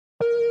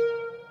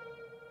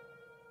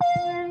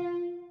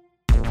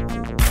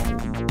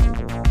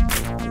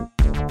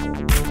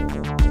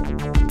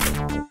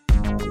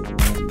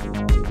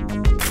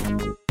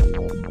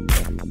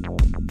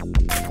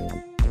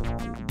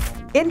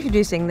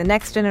Introducing the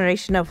next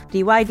generation of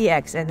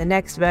DYDX and the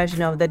next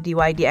version of the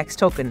DYDX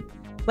token.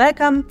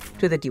 Welcome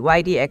to the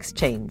DYDX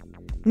chain.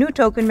 New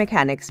token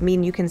mechanics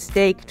mean you can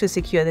stake to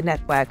secure the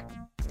network.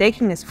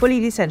 Staking is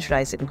fully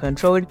decentralized and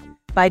controlled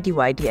by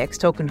DYDX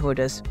token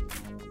holders.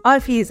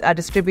 All fees are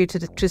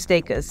distributed to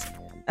stakers.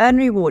 Earn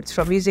rewards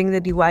from using the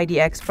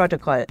DYDX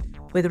protocol,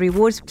 with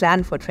rewards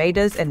planned for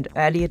traders and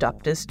early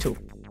adopters too.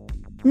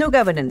 New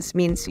governance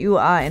means you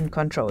are in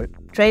control.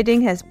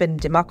 Trading has been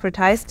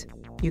democratized.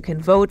 You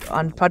can vote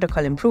on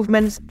protocol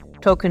improvements,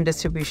 token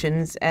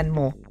distributions, and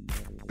more.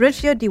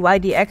 Bridge your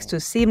DYDX to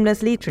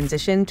seamlessly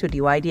transition to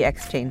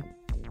DYDX chain.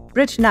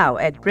 Bridge now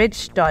at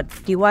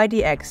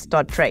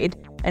bridge.dydx.trade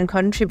and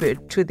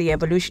contribute to the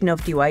evolution of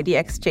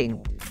DYDX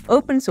chain,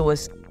 open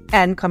source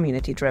and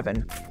community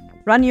driven.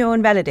 Run your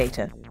own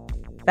validator.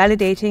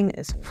 Validating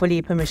is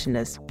fully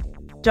permissionless.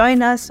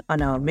 Join us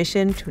on our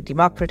mission to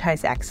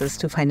democratize access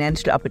to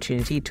financial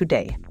opportunity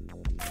today.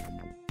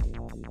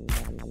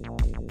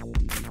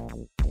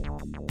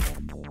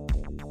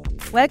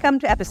 Welcome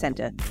to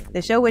Epicenter,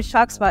 the show which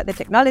talks about the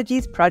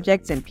technologies,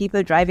 projects, and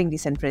people driving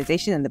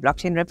decentralization in the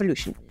blockchain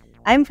revolution.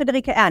 I'm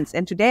Friederike Ernst,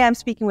 and today I'm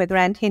speaking with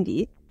Rand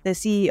Hindi, the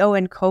CEO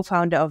and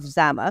co-founder of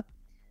Zama.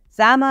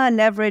 Zama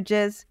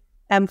leverages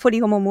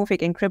fully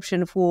homomorphic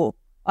encryption for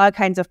all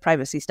kinds of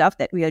privacy stuff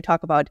that we'll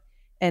talk about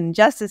in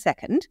just a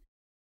second.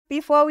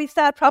 Before we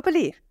start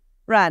properly,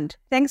 Rand,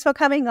 thanks for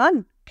coming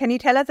on. Can you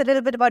tell us a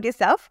little bit about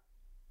yourself?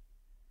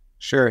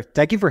 Sure.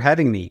 Thank you for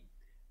having me.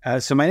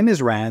 So my name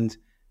is Rand.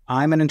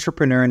 I'm an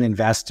entrepreneur and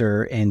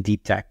investor in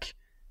deep tech.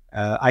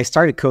 I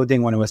started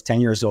coding when I was 10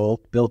 years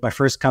old, built my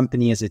first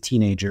company as a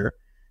teenager,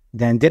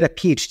 then did a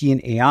PhD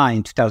in AI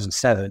in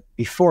 2007,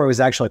 before it was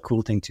actually a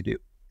cool thing to do.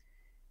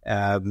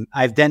 I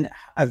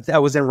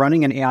was then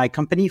running an AI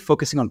company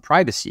focusing on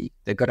privacy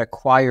that got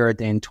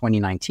acquired in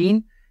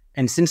 2019.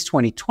 And since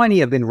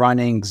 2020, I've been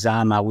running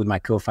Zama with my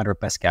co-founder,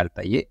 Pascal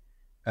Payet.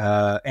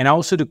 And I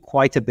also do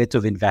quite a bit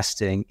of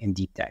investing in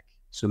deep tech.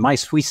 So my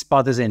sweet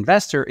spot as an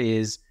investor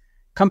is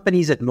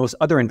companies that most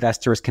other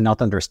investors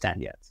cannot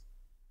understand yet.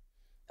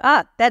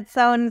 That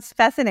sounds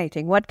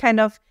fascinating.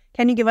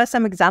 Can you give us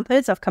some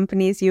examples of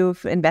companies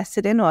you've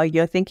invested in or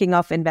you're thinking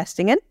of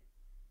investing in?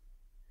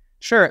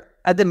 Sure.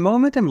 At the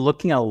moment, I'm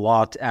looking a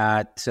lot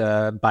at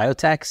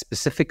biotech,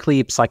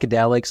 specifically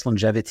psychedelics,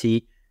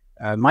 longevity.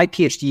 My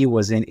PhD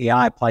was in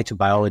AI applied to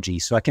biology,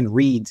 so I can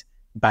read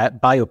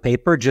bio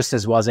paper just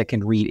as well as I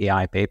can read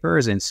AI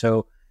papers. And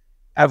so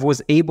I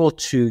was able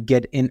to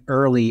get in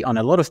early on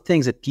a lot of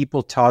things that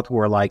people thought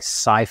were like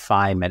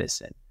sci-fi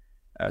medicine.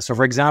 So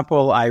for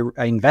example, I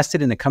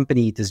invested in a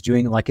company that's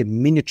doing like a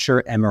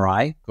miniature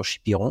MRI called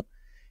Chipiron.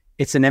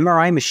 It's an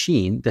MRI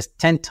machine that's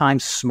 10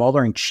 times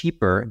smaller and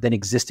cheaper than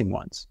existing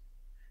ones.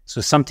 So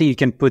something you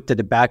can put at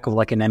the back of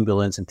like an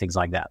ambulance and things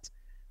like that.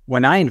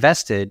 When I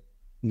invested,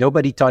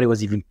 nobody thought it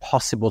was even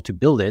possible to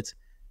build it.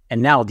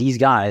 And now these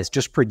guys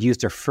just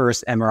produced their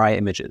first MRI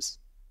images.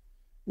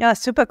 Yeah,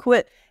 super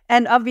cool.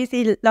 And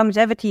obviously,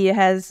 longevity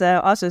has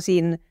also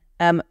seen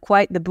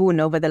quite the boon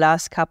over the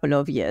last couple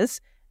of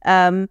years.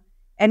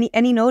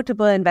 Any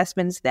notable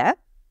investments there?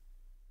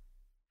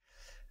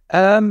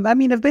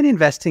 I've been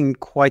investing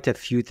quite a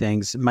few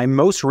things. My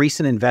most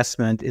recent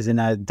investment is in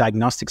a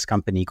diagnostics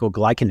company called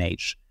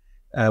GlycanAge,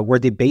 where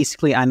they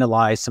basically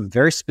analyze some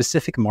very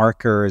specific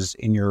markers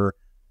in your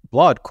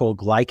blood called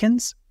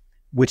glycans,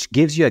 which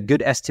gives you a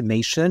good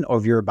estimation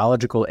of your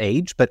biological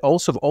age, but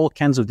also of all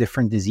kinds of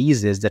different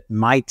diseases that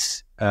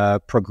might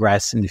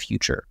progress in the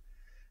future.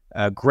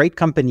 Great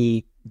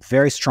company,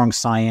 very strong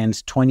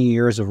science, 20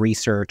 years of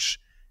research,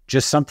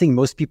 just something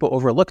most people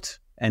overlooked.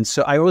 And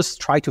so I always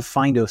try to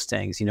find those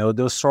things,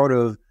 those sort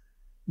of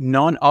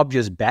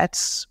non-obvious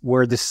bets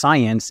where the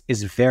science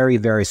is very,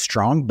 very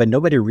strong, but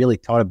nobody really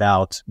thought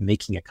about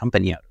making a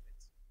company out of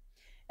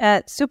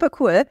it. Super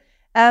cool.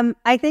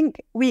 I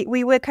think we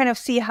will kind of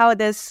see how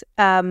this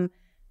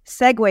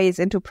segues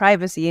into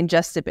privacy in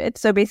just a bit.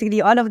 So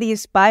basically all of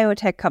these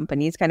biotech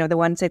companies, kind of the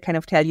ones that kind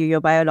of tell you your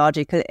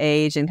biological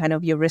age and kind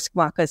of your risk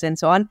markers and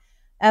so on.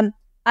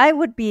 I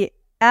would be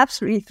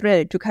absolutely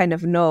thrilled to kind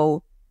of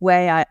know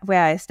where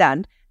I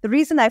stand. The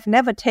reason I've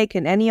never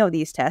taken any of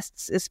these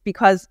tests is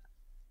because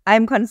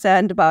I'm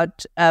concerned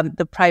about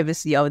the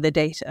privacy of the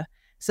data.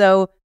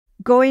 So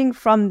going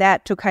from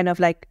that to kind of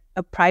like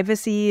a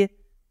privacy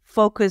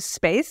focused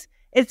space,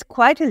 it's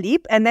quite a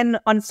leap. And then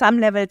on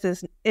some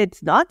levels,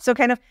 it's not. So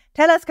kind of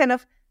tell us kind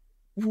of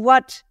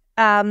what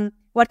kind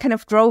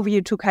of drove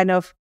you to kind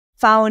of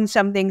found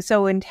something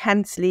so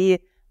intensely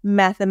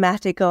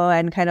mathematical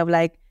and kind of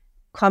like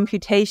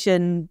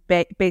computation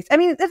based. I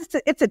mean,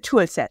 it's a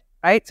tool set,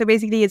 right? So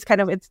basically it's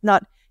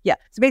not. So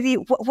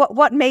basically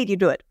what made you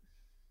do it?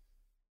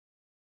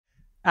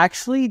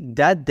 Actually,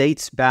 that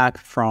dates back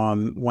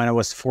from when I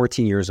was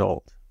 14 years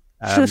old.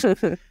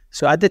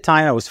 So at the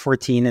time I was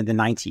 14 in the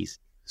 90s.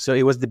 So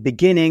it was the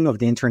beginning of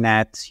the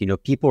internet.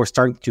 People were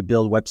starting to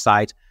build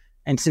websites.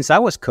 And since I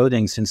was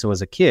coding since I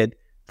was a kid,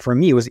 for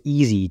me, it was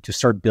easy to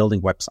start building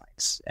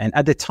websites. And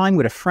at the time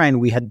with a friend,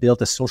 we had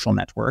built a social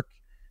network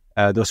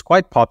that was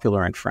quite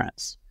popular in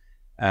France.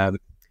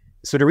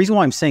 So the reason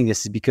why I'm saying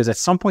this is because at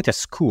some point at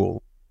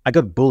school, I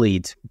got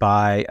bullied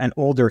by an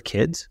older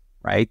kid,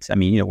 right? I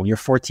mean, when you're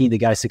 14, the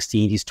guy's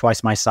 16, he's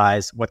twice my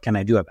size. What can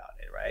I do about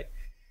it, right?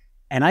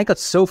 And I got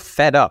so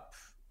fed up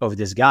of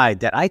this guy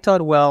that I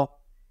thought, well,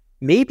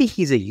 maybe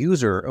he's a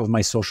user of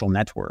my social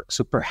network.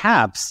 So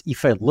perhaps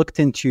if I looked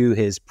into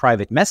his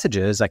private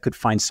messages, I could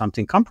find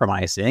something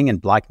compromising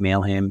and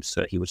blackmail him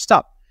so he would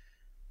stop.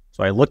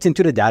 So I looked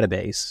into the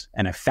database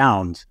and I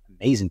found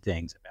amazing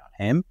things about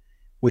him,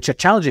 which I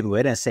challenged him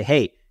with and say,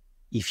 hey,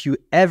 if you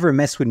ever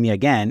mess with me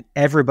again,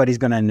 everybody's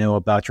going to know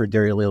about your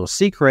dirty little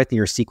secret and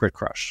your secret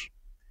crush.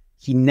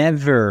 He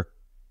never,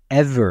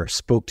 ever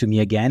spoke to me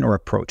again or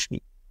approached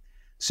me.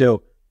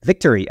 So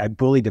victory, I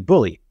bullied the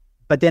bully.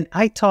 But then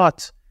I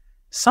thought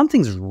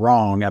something's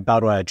wrong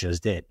about what I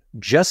just did.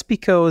 Just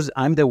because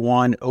I'm the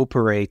one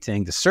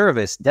operating the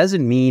service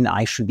doesn't mean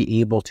I should be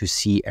able to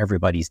see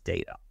everybody's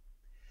data.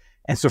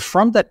 And so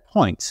from that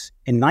point,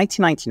 in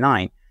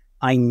 1999,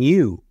 I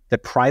knew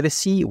that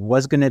privacy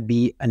was going to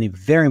be a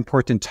very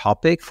important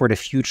topic for the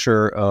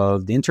future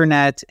of the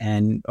internet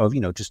and of,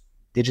 just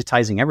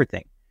digitizing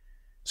everything.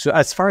 So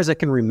as far as I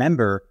can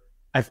remember,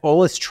 I've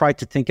always tried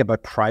to think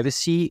about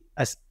privacy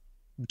as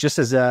just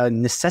as a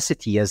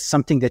necessity, as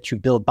something that you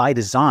build by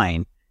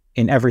design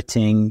in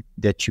everything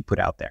that you put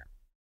out there.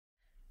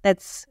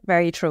 That's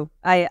very true.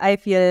 I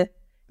feel,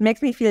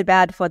 makes me feel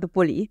bad for the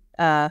bully,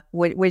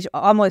 which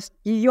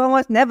you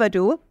almost never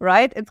do,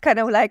 right? It's kind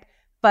of like,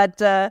 but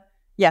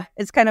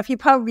it's kind of, he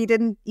probably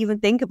didn't even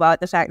think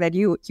about the fact that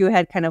you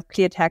had kind of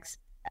clear text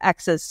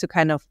access to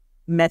kind of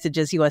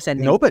messages you were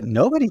sending.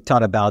 Nobody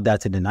thought about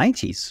that in the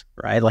 90s,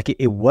 right? Like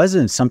it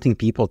wasn't something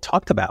people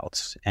talked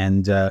about.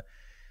 And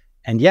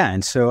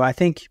so I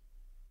think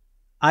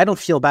I don't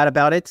feel bad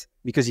about it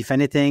because if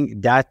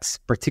anything, that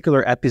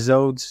particular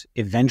episode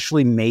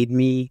eventually made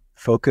me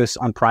focus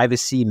on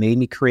privacy, made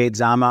me create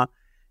Zama.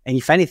 And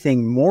if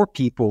anything, more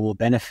people will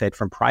benefit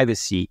from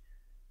privacy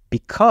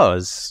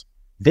because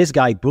this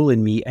guy bullied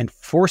me and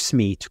forced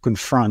me to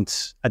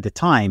confront at the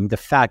time the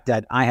fact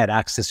that I had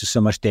access to so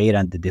much data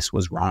and that this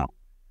was wrong.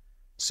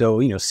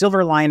 So,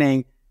 silver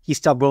lining, he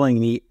stopped bullying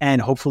me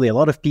and hopefully a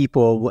lot of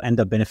people will end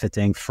up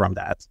benefiting from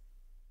that.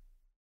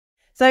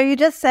 So you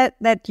just said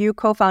that you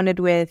co-founded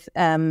with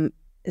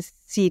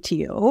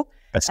CTO.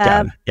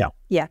 Pascal, yeah.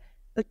 Yeah.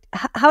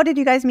 How did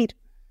you guys meet?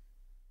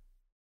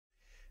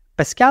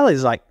 Pascal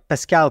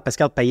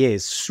Payet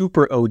is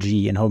super OG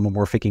in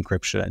homomorphic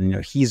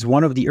encryption. He's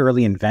one of the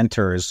early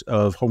inventors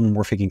of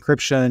homomorphic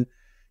encryption.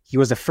 He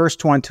was the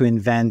first one to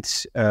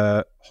invent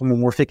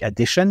homomorphic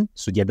addition,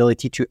 so the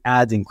ability to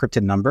add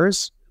encrypted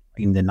numbers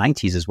in the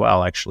 90s as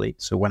well, actually.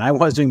 So when I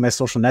was doing my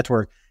social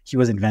network, he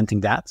was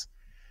inventing that.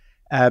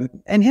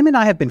 And him and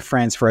I have been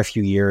friends for a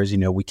few years.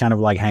 We kind of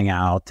like hang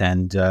out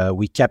and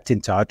we kept in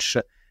touch.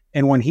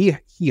 And when he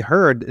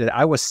heard that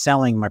I was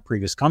selling my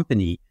previous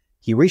company,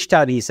 he reached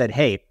out and he said,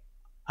 hey,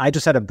 I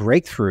just had a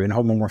breakthrough in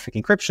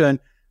homomorphic encryption.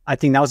 I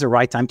think now's the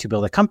right time to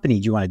build a company.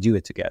 Do you want to do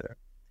it together?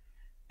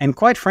 And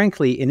quite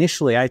frankly,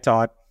 initially I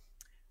thought,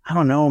 I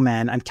don't know,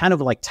 man, I'm kind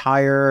of like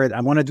tired. I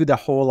want to do the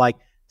whole like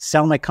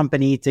sell my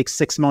company, take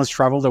 6 months,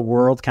 travel the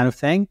world kind of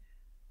thing.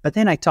 But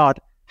then I thought,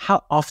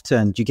 how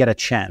often do you get a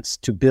chance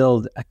to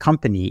build a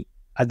company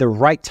at the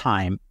right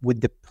time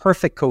with the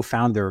perfect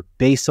co-founder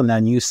based on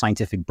that new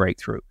scientific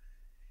breakthrough?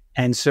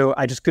 And so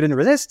I just couldn't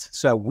resist.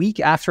 So a week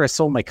after I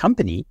sold my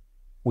company,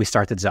 we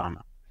started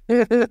Zama.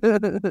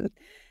 That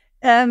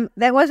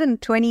was in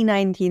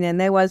 2019 and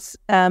that was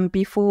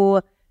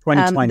before...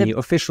 2020,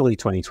 officially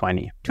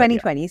 2020.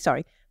 2020,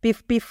 sorry.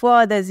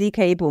 Before the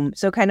ZK boom.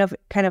 So kind of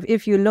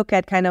if you look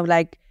at kind of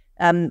like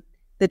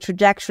the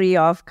trajectory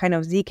of kind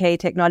of ZK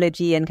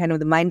technology and kind of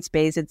the mind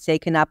space it's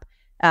taken up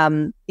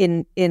in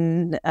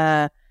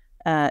the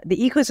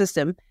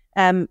ecosystem,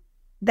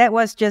 that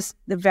was just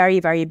the very,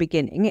 very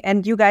beginning.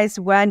 And you guys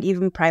weren't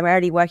even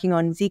primarily working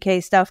on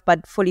ZK stuff,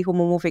 but fully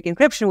homomorphic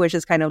encryption, which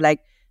is kind of like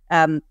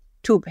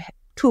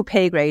two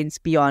pay grades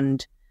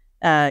beyond,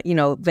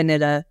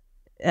 vanilla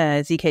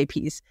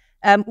ZKPs.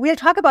 We'll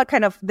talk about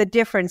kind of the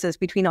differences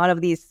between all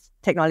of these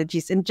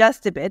technologies in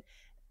just a bit.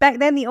 Back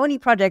then, the only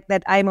project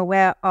that I'm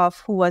aware of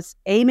who was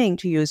aiming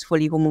to use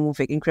fully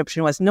homomorphic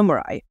encryption was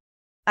Numerai.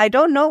 I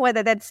don't know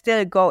whether that's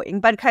still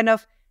going, but kind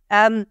of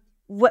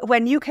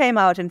when you came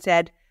out and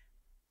said,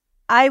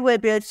 I will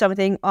build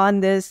something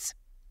on this,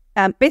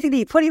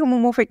 basically fully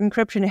homomorphic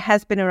encryption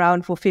has been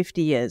around for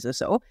 50 years or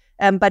so,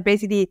 but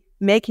basically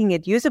making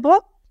it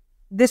usable,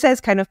 this has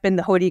kind of been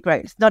the holy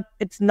grail.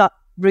 It's not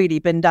really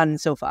been done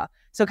so far.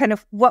 So kind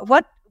of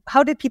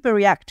how did people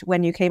react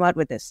when you came out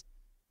with this?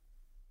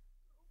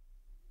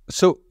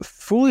 So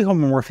fully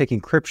homomorphic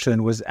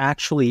encryption was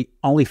actually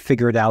only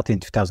figured out in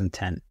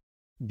 2010.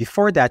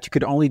 Before that, you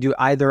could only do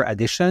either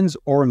additions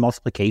or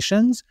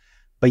multiplications,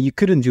 but you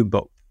couldn't do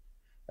both.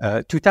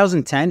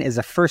 2010 is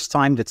the first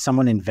time that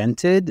someone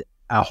invented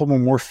a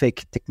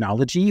homomorphic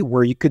technology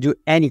where you could do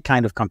any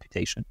kind of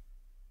computation.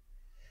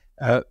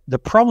 The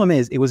problem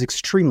is it was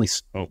extremely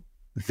slow,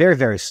 very,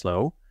 very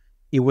slow.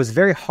 it was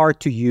very hard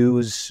to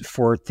use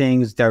for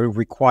things that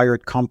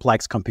required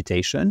complex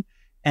computation.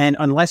 And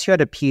unless you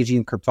had a PhD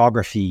in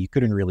cryptography, you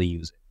couldn't really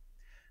use it.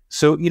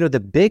 So, the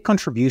big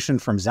contribution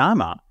from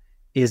Zama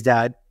is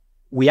that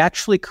we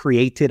actually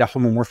created a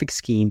homomorphic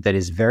scheme that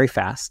is very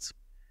fast,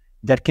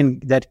 that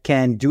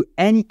can do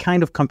any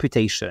kind of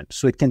computation.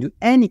 So it can do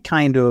any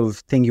kind of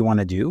thing you want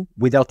to do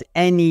without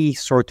any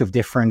sort of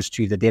difference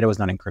to the data was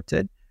not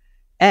encrypted.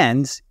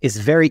 And it's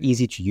very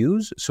easy to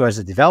use. So as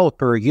a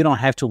developer, you don't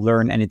have to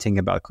learn anything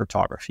about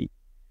cryptography.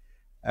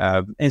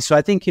 And so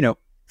I think,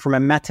 from a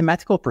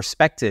mathematical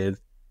perspective,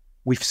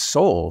 we've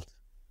solved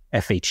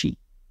FHE.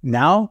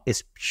 Now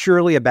it's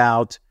purely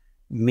about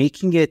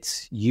making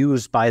it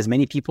used by as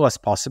many people as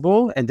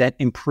possible and then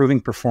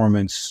improving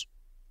performance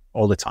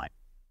all the time.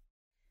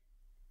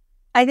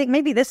 I think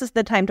maybe this is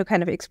the time to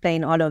kind of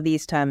explain all of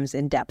these terms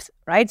in depth,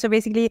 right? So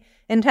basically,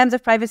 in terms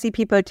of privacy,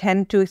 people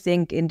tend to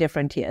think in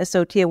different tiers.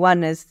 So tier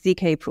 1 is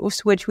ZK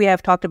proofs, which we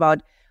have talked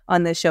about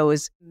on the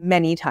shows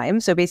many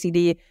times. So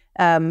basically,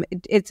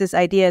 it's this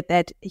idea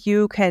that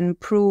you can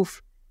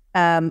prove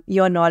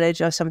your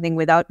knowledge of something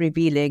without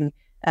revealing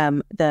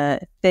the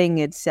thing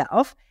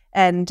itself.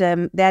 And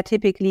they're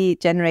typically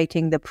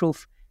generating the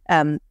proof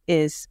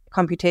is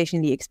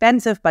computationally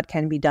expensive, but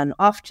can be done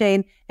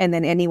off-chain, and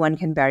then anyone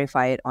can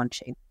verify it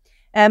on-chain.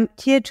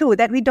 Tier 2,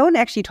 that we don't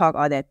actually talk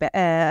all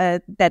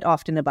that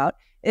often about,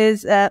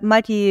 is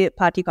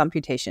multi-party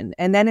computation.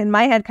 And then in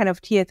my head, kind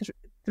of tier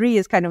 3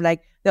 is kind of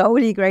like the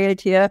holy grail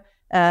tier,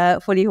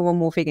 fully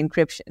homomorphic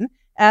encryption.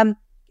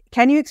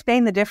 Can you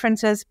explain the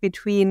differences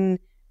between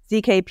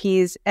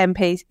ZKPs,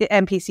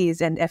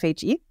 MPCs, and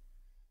FHE?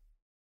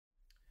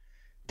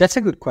 That's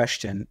a good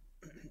question.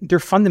 They're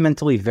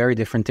fundamentally very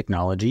different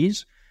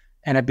technologies,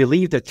 and I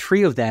believe that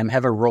 3 of them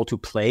have a role to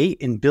play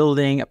in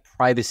building a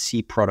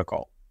privacy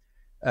protocol.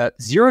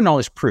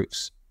 Zero-knowledge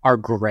proofs are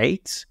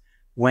great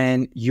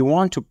when you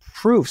want to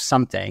prove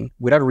something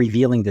without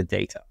revealing the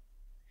data,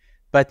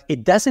 but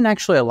it doesn't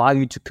actually allow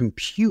you to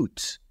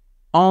compute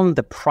on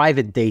the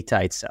private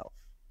data itself.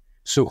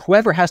 So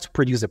whoever has to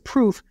produce a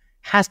proof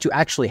has to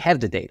actually have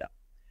the data.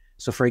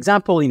 So for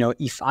example,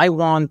 if I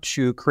want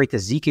to create a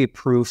ZK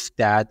proof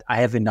that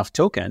I have enough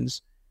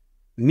tokens,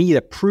 me,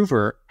 the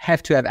prover,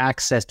 have to have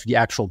access to the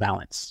actual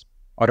balance.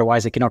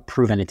 Otherwise, I cannot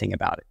prove anything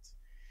about it.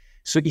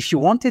 So if you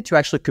wanted to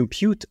actually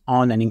compute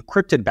on an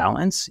encrypted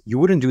balance, you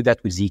wouldn't do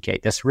that with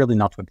ZK. That's really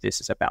not what this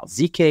is about.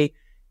 ZK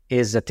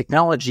is a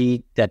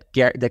technology that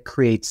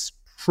creates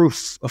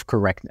proof of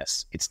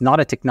correctness. It's not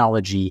a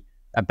technology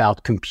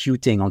about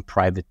computing on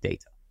private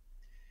data.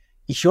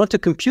 If you want to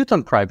compute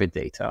on private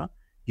data,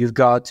 you've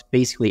got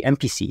basically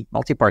MPC,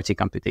 multi-party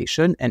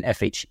computation, and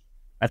FHE.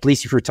 At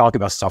least if you're talking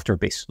about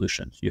software-based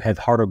solutions. You have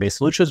hardware-based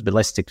solutions, but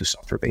let's stick to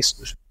software-based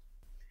solutions.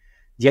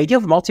 The idea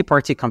of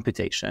multi-party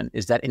computation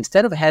is that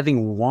instead of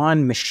having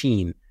one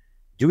machine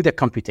do the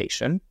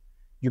computation,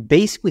 you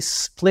basically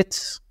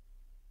split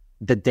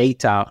the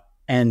data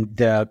and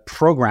the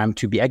program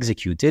to be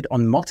executed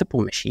on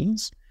multiple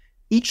machines,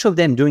 each of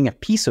them doing a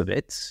piece of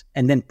it,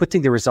 and then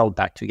putting the result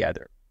back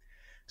together.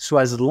 So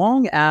as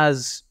long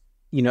as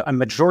a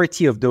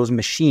majority of those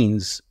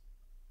machines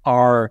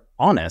are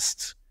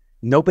honest,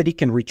 nobody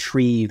can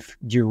retrieve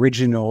the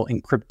original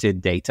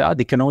encrypted data.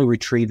 They can only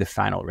retrieve the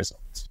final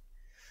results.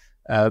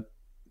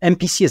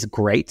 MPC is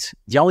great.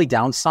 The only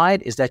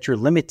downside is that you're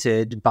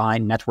limited by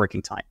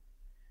networking time.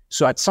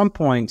 So at some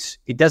point,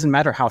 it doesn't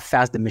matter how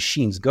fast the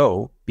machines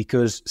go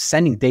because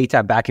sending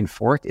data back and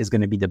forth is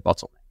going to be the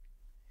bottleneck.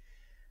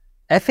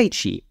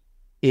 FHE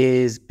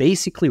is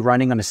basically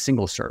running on a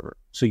single server.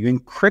 So you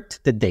encrypt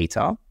the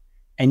data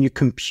and you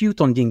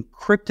compute on the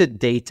encrypted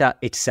data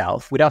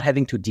itself without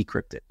having to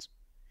decrypt it.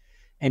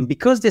 And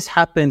because this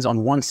happens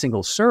on one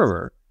single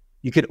server,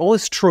 you could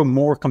always throw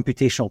more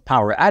computational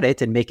power at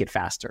it and make it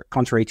faster,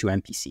 contrary to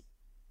MPC.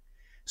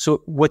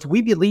 So what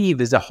we believe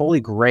is the holy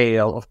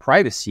grail of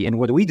privacy, and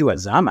what we do at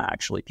Zama,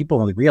 actually,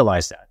 people only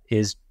realize that,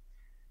 is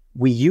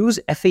we use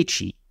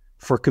FHE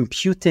for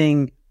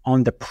computing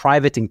on the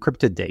private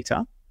encrypted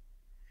data.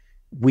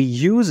 We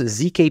use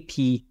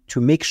ZKP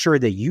to make sure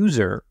the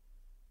user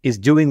is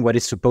doing what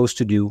it's supposed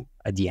to do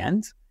at the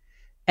end.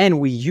 And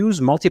we use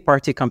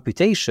multi-party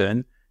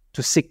computation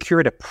to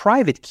secure the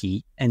private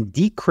key and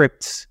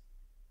decrypt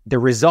the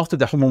result of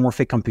the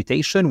homomorphic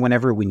computation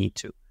whenever we need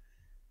to.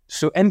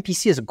 So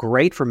MPC is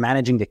great for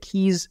managing the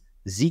keys.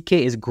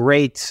 ZK is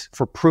great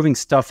for proving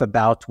stuff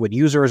about what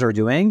users are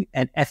doing.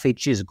 And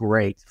FHE is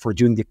great for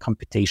doing the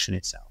computation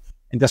itself.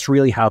 And that's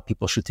really how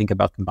people should think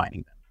about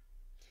combining them.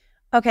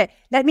 Okay,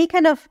 let me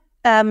kind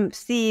of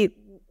see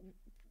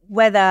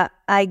whether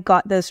I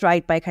got this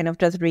right by kind of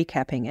just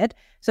recapping it.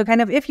 So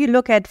kind of if you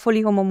look at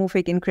fully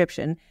homomorphic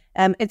encryption,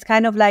 it's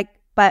kind of like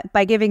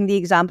by giving the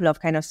example of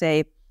kind of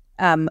say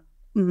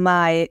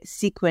my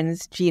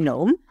sequence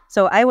genome.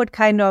 So I would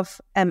kind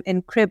of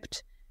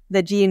encrypt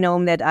the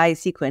genome that I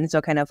sequenced,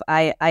 or kind of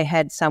I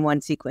had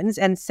someone sequence,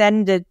 and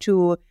send it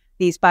to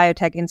these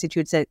biotech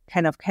institutes that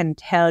kind of can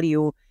tell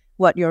you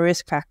what your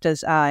risk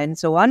factors are and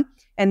so on.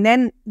 And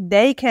then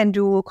they can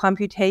do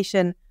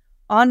computation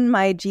on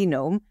my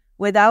genome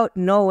without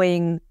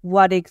knowing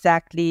what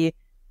exactly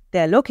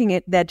they're looking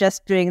at. They're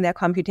just doing their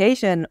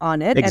computation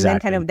on it. Exactly. And then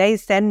kind of they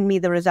send me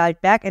the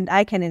result back and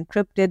I can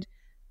encrypt it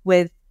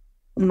with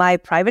my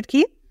private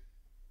key.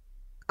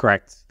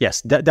 Correct.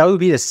 Yes, that would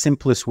be the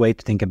simplest way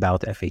to think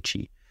about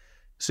FHE.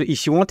 So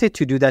if you wanted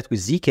to do that with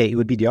ZK, it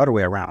would be the other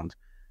way around.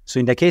 So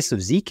in the case of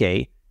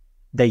ZK,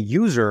 the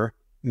user,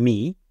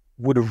 me,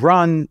 would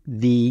run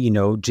the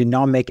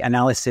genomic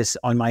analysis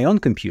on my own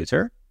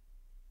computer,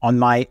 on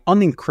my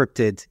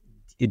unencrypted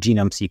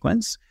genome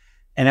sequence,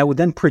 and I would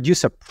then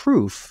produce a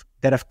proof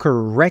that I've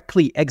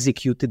correctly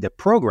executed the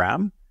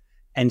program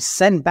and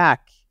send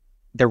back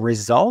the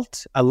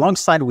result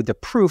alongside with the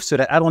proof so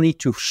that I don't need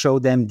to show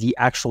them the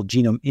actual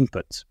genome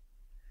input.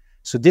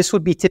 So this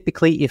would be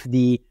typically if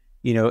the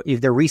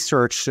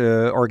research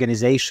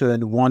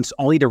organization wants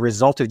only the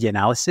result of the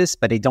analysis,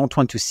 but they don't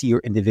want to see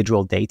your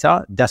individual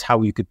data, that's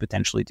how you could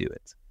potentially do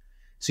it.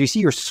 So you see,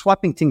 you're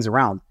swapping things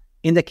around.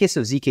 In the case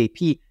of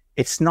ZKP,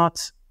 it's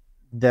not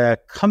the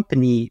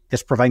company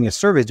that's providing a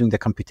service doing the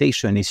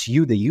computation. It's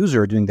you, the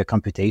user, doing the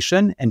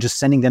computation and just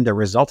sending them the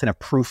result and a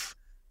proof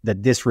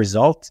that this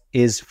result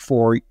is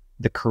for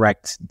the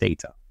correct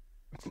data.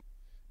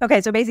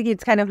 Okay, so basically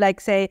it's kind of like,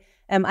 say,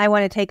 I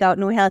want to take out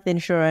new health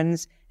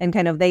insurance and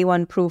kind of they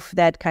want proof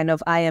that kind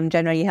of I am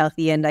generally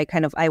healthy and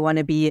I want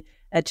to be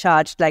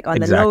charged like on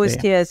the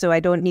lowest tier, so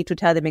I don't need to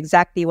tell them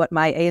exactly what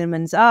my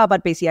ailments are,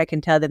 but basically I can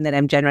tell them that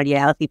I'm generally a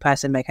healthy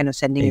person by kind of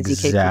sending a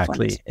ZK proof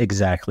on it.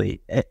 Exactly.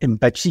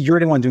 But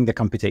you're the one doing the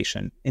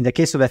computation. In the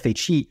case of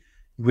FHE,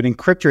 you would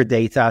encrypt your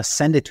data,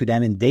 send it to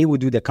them, and they would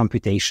do the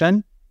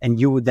computation, and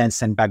you would then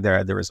send back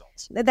the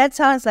results. That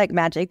sounds like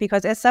magic,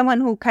 because as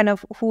someone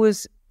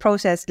who's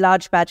processed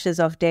large batches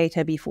of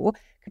data before,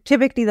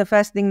 typically the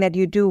first thing that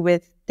you do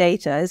with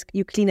data is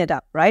you clean it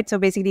up, right? So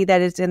basically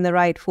that is in the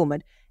right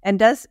format. And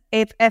does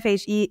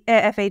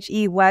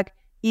FHE work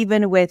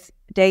even with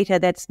data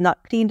that's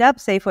not cleaned up?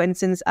 Say, for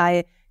instance,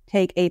 I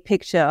take a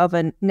picture of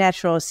a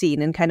natural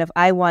scene and kind of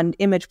I want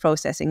image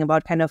processing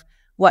about kind of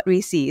what we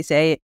see,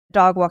 say,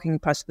 dog walking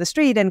across the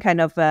street and kind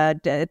of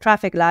the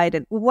traffic light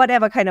and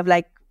whatever kind of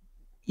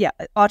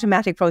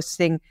automatic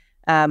processing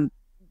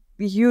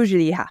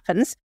usually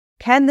happens.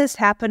 Can this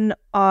happen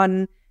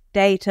on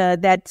data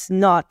that's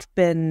not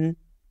been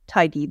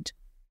tidied?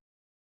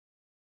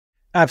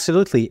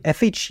 Absolutely.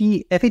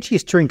 FHE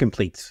is Turing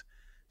complete.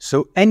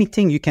 So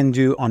anything you can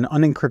do on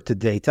unencrypted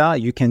data,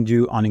 you can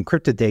do on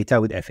encrypted data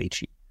with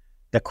FHE.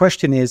 The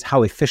question is,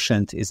 how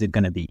efficient is it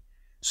going to be?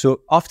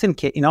 So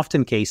in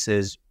often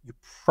cases, you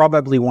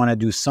probably want to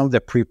do some of the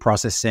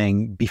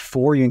pre-processing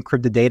before you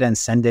encrypt the data and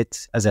send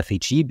it as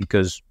FHE,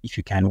 because if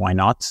you can, why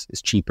not?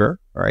 It's cheaper,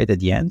 right, at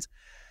the end.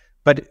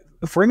 But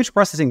for image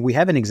processing, we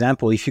have an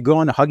example. If you go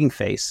on a Hugging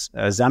Face,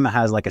 Zama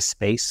has like a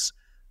space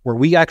where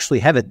we actually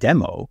have a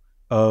demo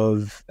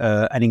of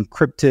an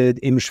encrypted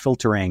image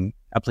filtering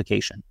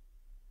application.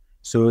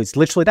 So it's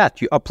literally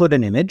that. You upload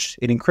an image,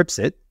 it encrypts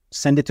it,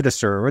 send it to the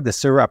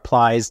server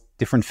applies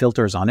different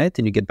filters on it,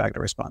 and you get back the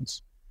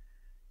response.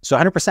 So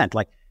 100%,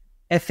 like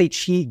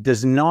FHE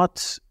does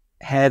not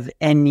have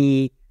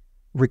any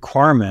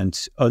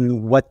requirement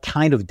on what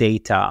kind of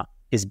data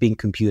is being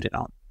computed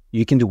on.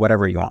 You can do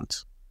whatever you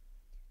want.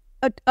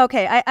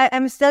 Okay,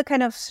 I'm still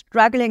kind of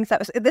struggling. So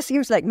this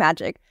seems like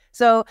magic.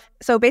 So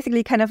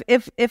basically, kind of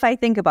if I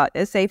think about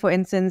this, say for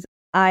instance,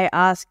 I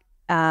ask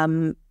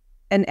an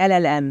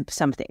LLM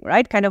something,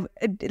 right? Kind of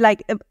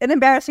like an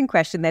embarrassing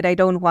question that I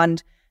don't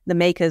want the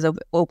makers of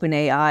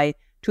OpenAI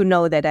to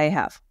know that I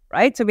have,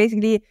 right? So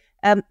basically,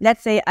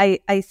 let's say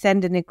I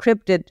send an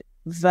encrypted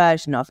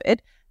version of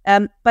it,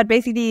 but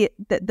basically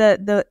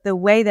the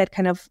way that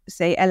kind of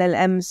say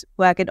LLMs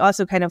work, and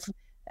also kind of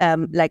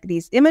like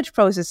these image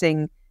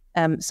processing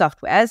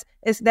softwares,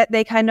 is that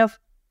they kind of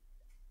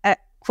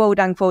quote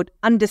unquote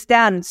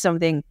understand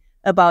something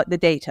about the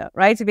data,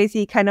 right? So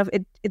basically kind of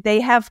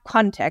they have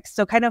context.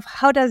 So kind of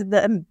how does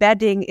the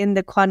embedding in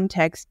the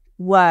context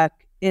work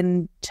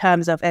in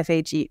terms of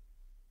FHE?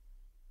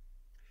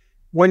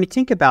 When you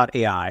think about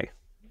AI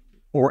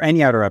or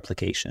any other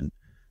application,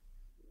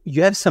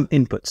 you have some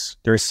inputs.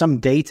 There is some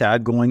data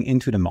going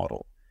into the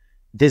model.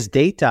 This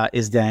data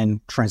is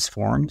then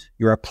transformed.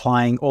 You're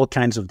applying all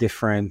kinds of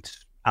different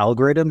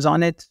algorithms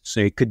on it. So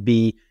it could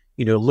be,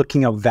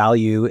 looking up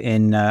value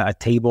in a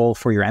table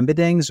for your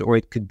embeddings, or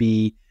it could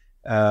be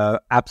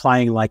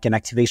applying like an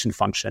activation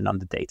function on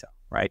the data,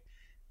 right?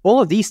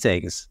 All of these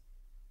things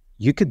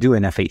you could do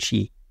in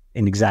FHE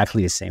in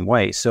exactly the same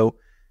way. So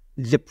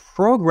the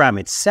program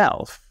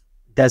itself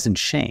doesn't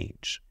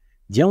change.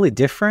 The only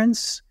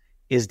difference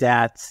is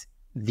that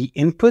the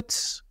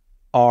inputs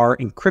are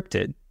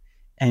encrypted.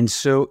 And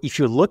so if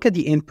you look at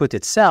the input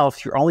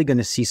itself, you're only going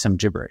to see some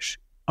gibberish.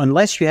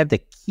 Unless you have the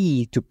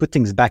key to put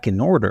things back in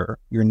order,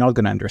 you're not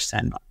going to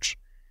understand much.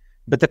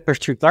 But the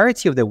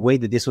particularity of the way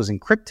that this was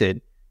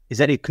encrypted is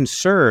that it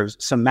conserves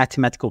some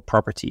mathematical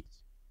properties.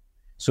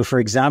 So for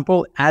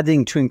example,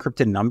 adding two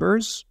encrypted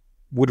numbers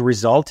would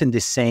result in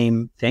the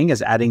same thing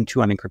as adding two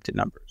unencrypted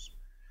numbers.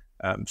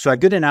 So a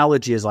good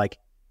analogy is like,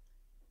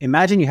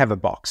 imagine you have a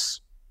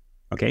box,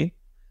 okay?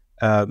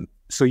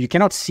 So you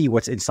cannot see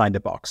what's inside the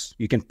box.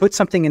 You can put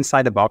something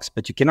inside the box,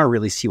 but you cannot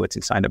really see what's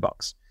inside the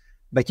box.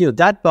 But,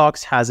 that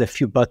box has a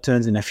few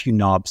buttons and a few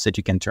knobs that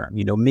you can turn.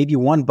 Maybe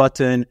one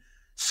button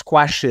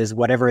squashes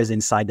whatever is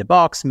inside the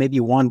box. Maybe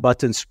one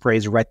button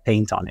sprays red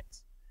paint on it.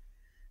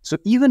 So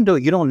even though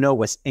you don't know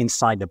what's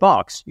inside the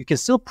box, you can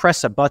still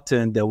press a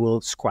button that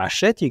will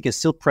squash it. You can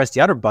still press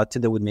the other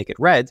button that would make it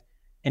red.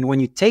 And when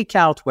you take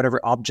out whatever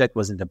object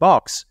was in the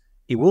box,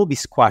 it will be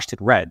squashed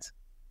at red,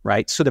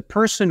 right? So the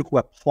person who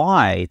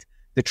applied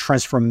the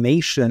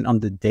transformation on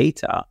the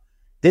data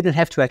didn't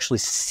have to actually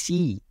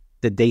see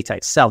the data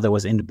itself that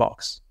was in the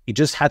box. He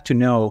just had to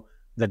know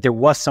that there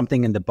was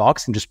something in the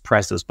box and just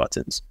press those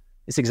buttons.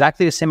 It's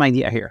exactly the same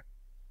idea here,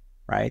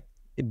 right?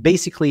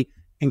 Basically,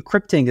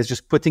 encrypting is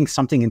just putting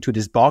something into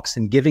this box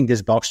and giving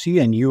this box to you,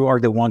 and you are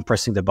the one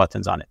pressing the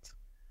buttons on it.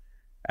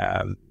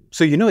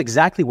 So you know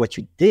exactly what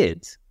you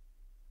did.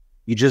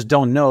 You just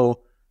don't know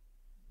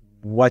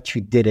what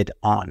you did it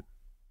on.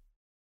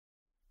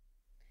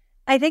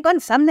 I think on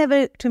some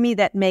level, to me,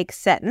 that makes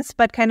sense,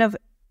 but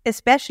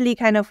especially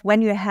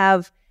when you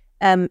have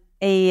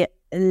a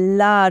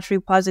large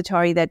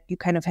repository that you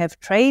have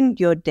trained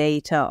your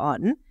data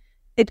on,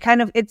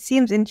 it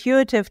seems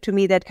intuitive to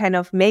me that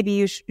maybe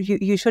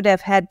you should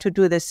have had to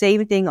do the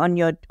same thing on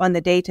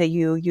the data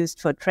you used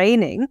for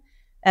training,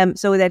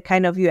 so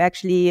that you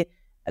actually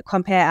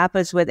compare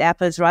apples with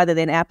apples rather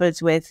than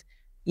apples with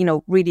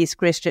really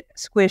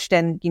squished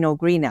and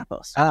green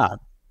apples.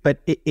 But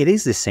it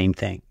is the same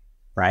thing,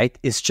 right?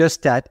 It's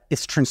just that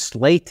it's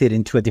translated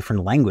into a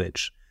different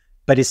language,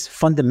 but it's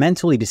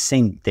fundamentally the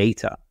same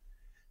data.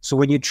 So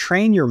when you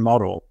train your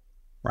model,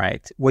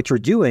 right, what you're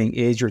doing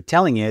is you're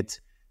telling it,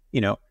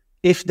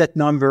 if that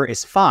number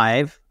is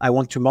 5, I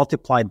want to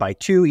multiply it by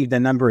 2. If the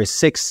number is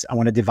 6, I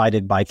want to divide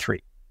it by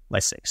 3,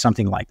 let's say,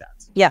 something like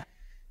that. Yeah.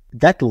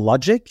 That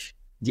logic,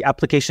 the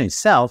application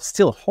itself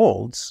still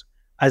holds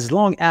as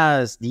long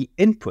as the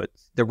input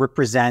that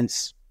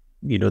represents,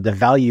 the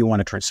value you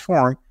want to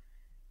transform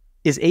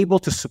is able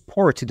to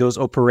support those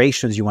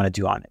operations you want to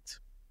do on it.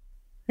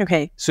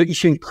 Okay. So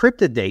if you encrypt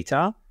the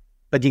data,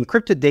 but the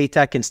encrypted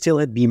data can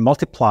still be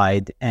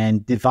multiplied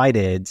and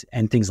divided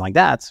and things like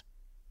that,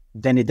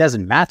 then it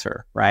doesn't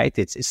matter, right?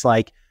 It's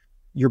like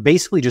you're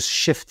basically just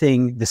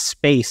shifting the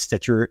space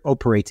that you're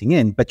operating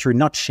in, but you're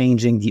not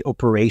changing the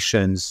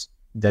operations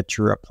that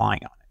you're applying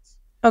on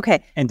it.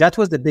 Okay. And that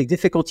was the big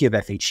difficulty of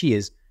FHE,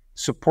 is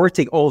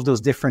supporting all of those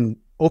different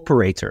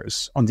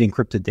operators on the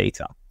encrypted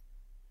data.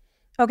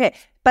 Okay,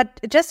 but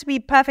just to be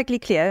perfectly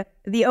clear,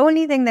 the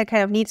only thing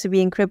that needs to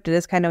be encrypted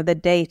is the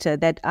data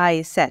that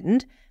I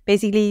send.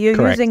 Basically, you're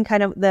Correct. using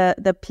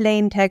the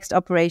plain text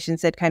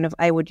operations that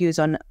I would use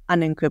on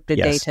unencrypted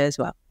Yes. data as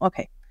well.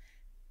 Okay.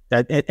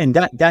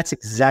 That's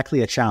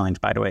exactly a challenge,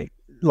 by the way.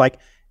 Like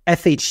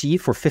FHE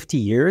for 50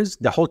 years,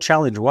 the whole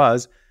challenge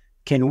was,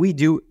 can we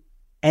do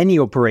any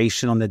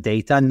operation on the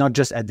data, not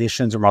just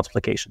additions or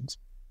multiplications?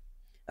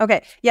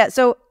 Okay. Yeah.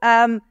 So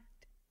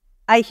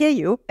I hear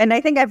you, and I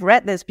think I've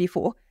read this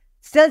before.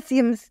 Still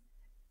seems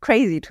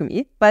crazy to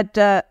me, but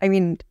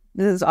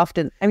this is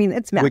often,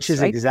 it's math, which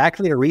is right?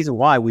 exactly the reason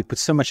why we put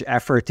so much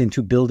effort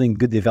into building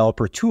good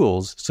developer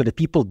tools so that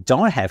people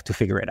don't have to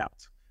figure it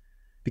out.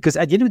 Because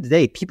at the end of the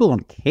day, people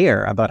don't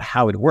care about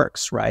how it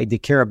works, right? They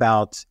care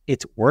about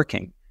it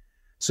working.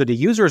 So the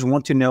users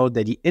want to know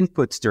that the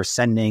inputs they're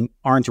sending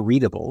aren't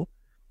readable.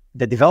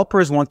 The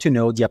developers want to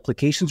know the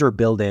applications they're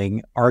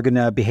building are going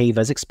to behave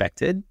as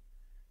expected.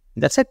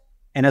 That's it.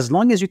 And as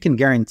long as you can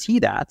guarantee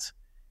that,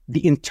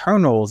 the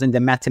internals and the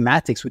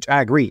mathematics, which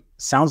I agree,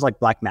 sounds like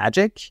black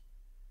magic,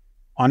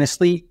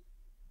 honestly,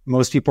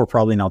 most people are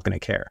probably not going to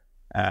care.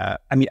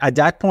 At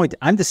that point,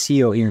 I'm the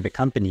CEO here in the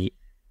company,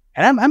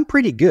 and I'm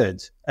pretty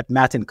good at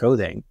math and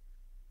coding.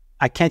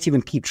 I can't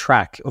even keep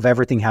track of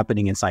everything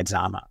happening inside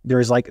Zama.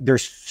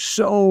 There's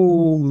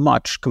so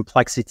much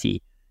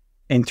complexity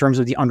in terms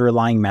of the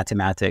underlying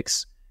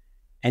mathematics,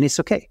 and it's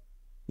okay.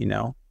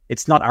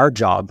 It's not our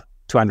job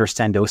to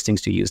understand those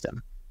things to use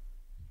them.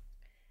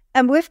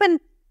 And we've been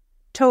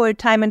told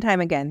time and time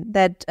again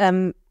that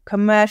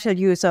commercial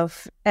use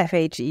of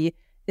FHE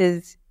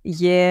is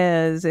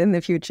years in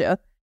the future.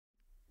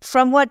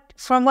 From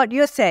what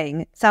you're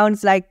saying, it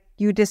sounds like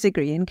you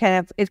disagree, and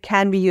it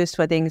can be used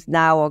for things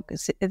now or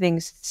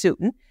things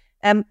soon.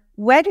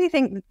 Where do you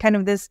think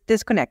this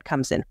disconnect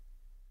comes in?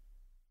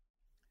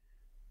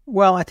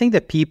 Well, I think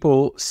that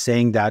people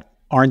saying that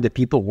aren't the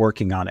people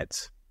working on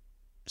it.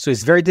 So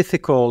it's very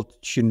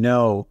difficult to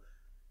know.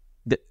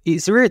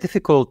 It's very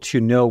difficult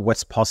to know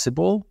what's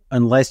possible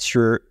unless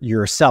you're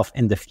yourself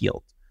in the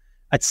field.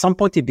 At some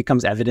point, it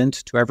becomes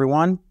evident to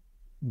everyone.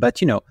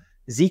 But,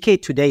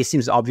 ZK today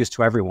seems obvious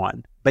to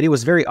everyone, but it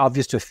was very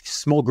obvious to a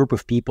small group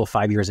of people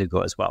 5 years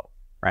ago as well,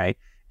 right?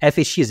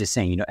 FHE is the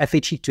same.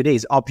 FHE today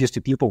is obvious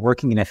to people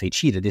working in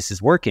FHE that this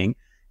is working.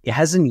 It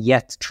hasn't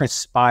yet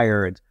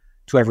transpired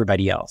to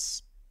everybody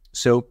else.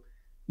 So,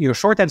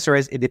 short answer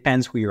is it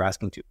depends who you're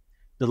asking to.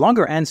 The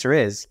longer answer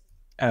is,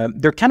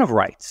 they're kind of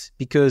right,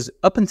 because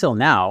up until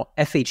now,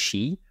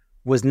 FHE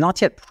was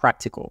not yet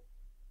practical.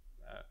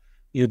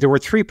 there were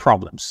three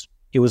problems.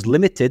 It was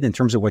limited in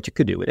terms of what you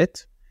could do with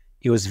it.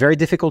 It was very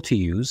difficult to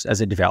use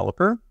as a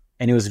developer,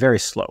 and it was very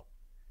slow.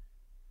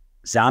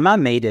 Zama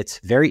made it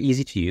very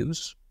easy to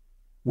use.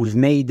 We've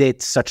made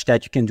it such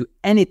that you can do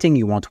anything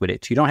you want with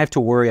it. You don't have to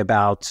worry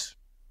about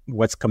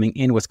what's coming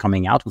in, what's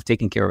coming out. We've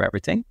taken care of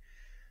everything.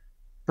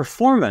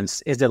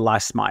 Performance is the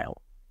last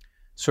mile.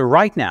 So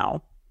right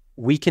now,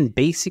 we can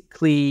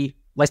basically,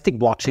 let's take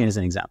blockchain as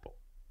an example.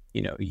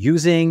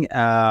 Using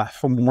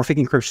homomorphic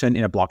encryption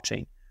in a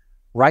blockchain.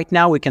 Right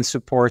now, we can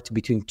support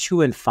between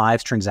 2 and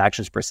 5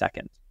 transactions per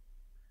second.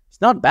 It's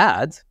not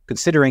bad,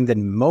 considering that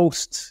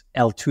most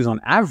L2s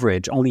on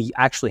average only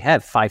actually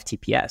have 5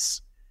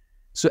 TPS.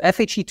 So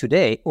FHE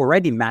today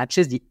already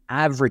matches the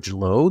average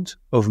load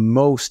of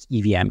most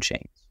EVM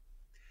chains.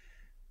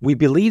 We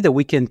believe that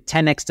we can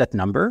 10x that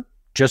number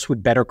just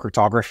with better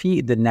cryptography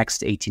in the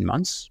next 18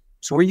 months.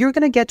 So you're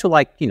going to get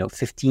to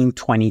 15,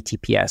 20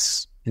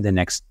 TPS in the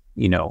next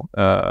in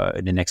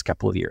the next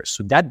couple of years.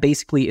 So that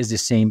basically is the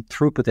same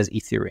throughput as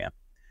Ethereum.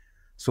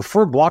 So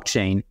for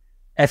blockchain,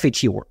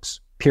 FHE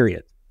works,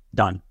 period,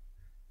 done.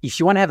 If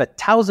you want to have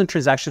 1,000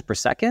 transactions per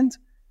second,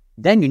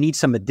 then you need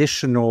some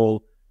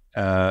additional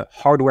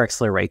hardware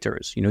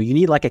accelerators. You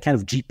need like a kind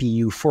of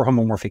GPU for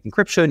homomorphic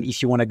encryption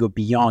if you want to go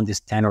beyond this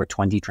 10 or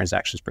 20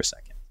 transactions per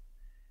second.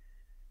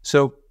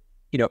 So,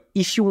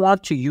 if you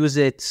want to use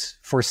it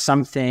for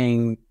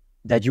something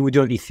that you would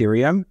do on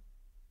Ethereum,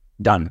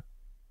 done.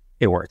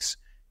 It works.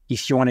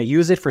 If you want to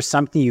use it for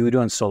something you would do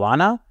on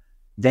Solana,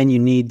 then you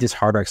need this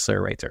hardware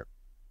accelerator.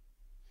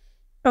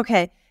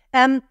 Okay.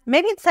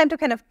 Maybe it's time to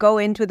kind of go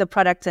into the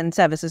products and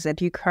services that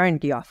you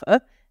currently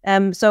offer.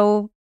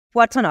 So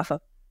what's on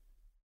offer?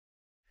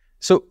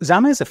 So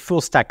Zama is a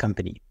full stack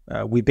company.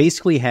 We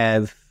basically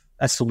have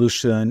a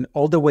solution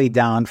all the way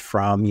down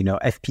from,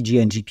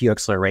 FPGA and GPU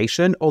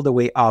acceleration, all the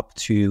way up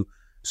to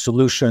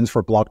solutions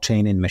for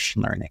blockchain and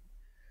machine learning.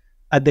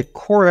 At the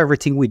core of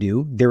everything we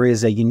do, there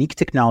is a unique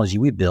technology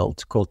we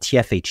built called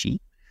TFHE,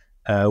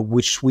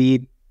 which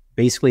we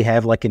basically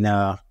have like in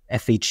a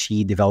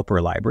FHE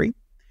developer library.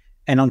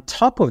 And on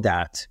top of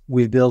that,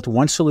 we've built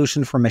one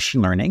solution for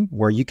machine learning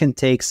where you can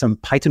take some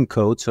Python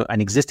code, so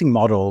an existing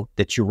model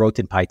that you wrote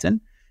in Python,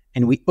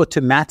 and we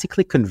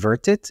automatically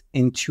convert it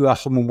into a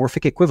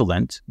homomorphic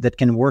equivalent that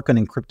can work on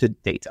encrypted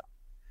data.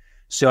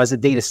 So as a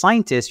data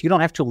scientist, you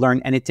don't have to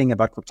learn anything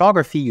about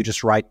cryptography. You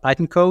just write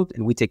Python code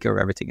and we take care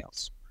of everything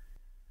else.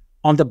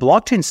 On the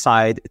blockchain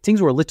side,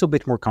 things were a little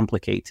bit more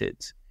complicated.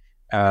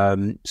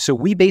 So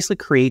we basically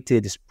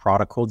created this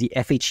product called the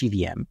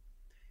FHEVM,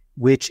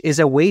 which is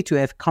a way to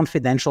have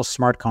confidential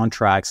smart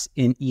contracts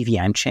in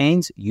EVM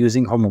chains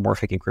using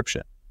homomorphic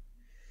encryption.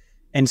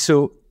 And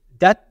so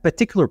that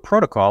particular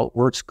protocol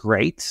works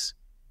great,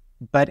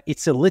 but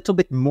it's a little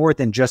bit more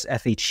than just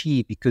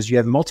FHE because you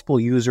have multiple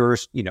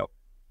users,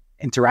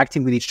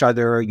 interacting with each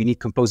other. You need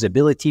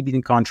composability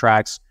between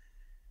contracts.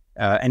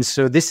 And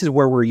so this is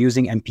where we're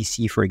using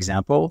MPC, for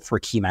example, for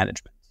key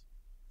management.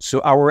 So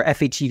our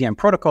FHEVM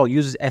protocol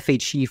uses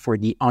FHE for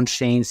the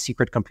on-chain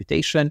secret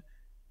computation,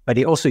 but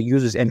it also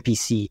uses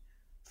MPC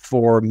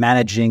for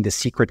managing the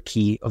secret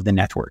key of the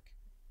network.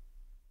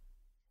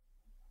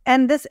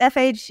 And this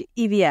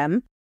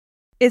FHEVM,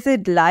 is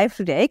it live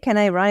today? Can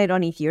I run it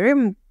on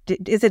Ethereum?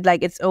 Is it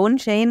like its own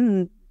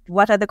chain?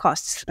 What are the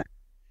costs?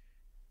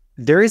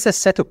 There is a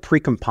set of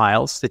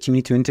pre-compiles that you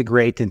need to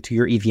integrate into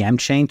your EVM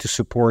chain to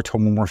support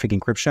homomorphic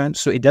encryption.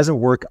 So it doesn't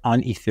work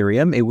on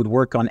Ethereum. It would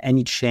work on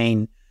any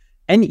chain,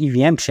 any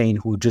EVM chain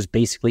who just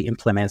basically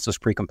implements those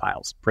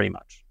pre-compiles pretty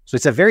much. So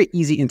it's a very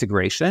easy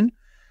integration,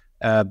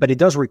 but it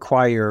does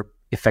require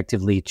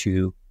effectively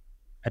to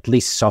at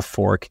least soft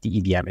fork the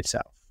EVM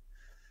itself.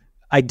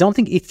 I don't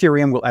think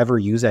Ethereum will ever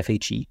use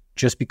FHE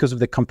just because of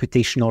the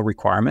computational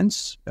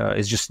requirements.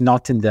 It's just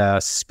not in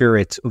the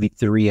spirit of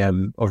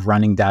Ethereum of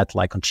running that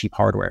like on cheap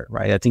hardware,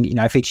 right? I think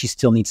FHE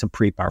still needs some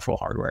pretty powerful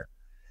hardware.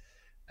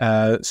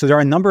 So there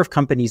are a number of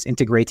companies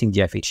integrating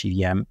the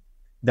FHEVM.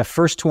 The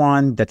first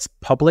one that's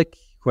public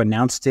who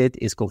announced it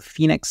is called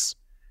Phoenix.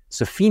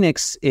 So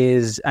Phoenix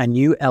is a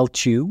new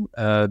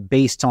L2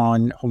 based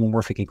on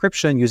homomorphic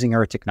encryption using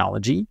our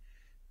technology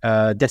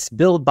that's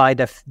built by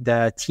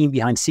the team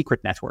behind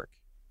Secret Network.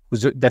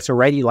 That's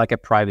already like a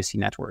privacy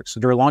network. So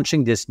they're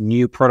launching this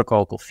new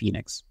protocol called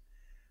Phoenix.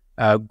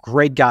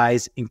 Great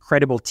guys,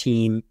 incredible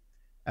team,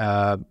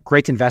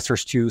 great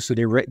investors too. So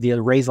they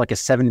raised like a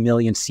 7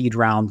 million seed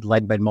round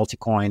led by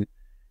Multicoin.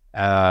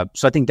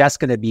 So I think that's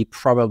going to be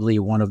probably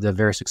one of the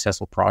very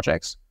successful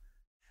projects.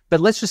 But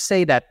let's just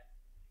say that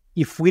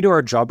if we do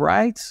our job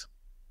right,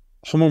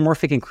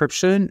 homomorphic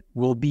encryption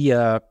will be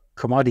a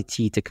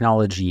commodity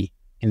technology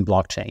in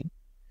blockchain.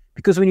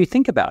 Because when you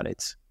think about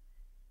it,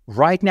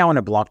 right now on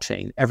a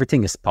blockchain,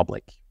 everything is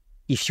public.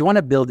 If you want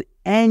to build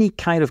any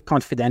kind of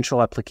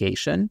confidential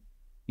application,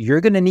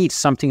 you're going to need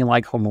something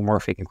like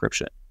homomorphic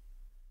encryption.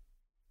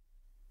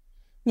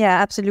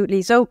 Yeah,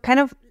 absolutely. So kind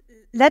of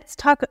let's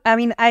talk. I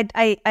mean,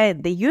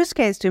 the use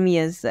case to me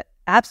is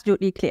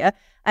absolutely clear.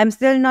 I'm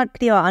still not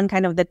clear on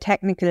kind of the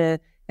technical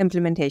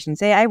implementation.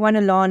 Say I want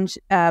to launch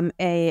an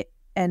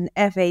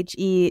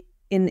FHE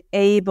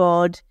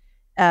enabled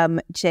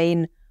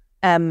chain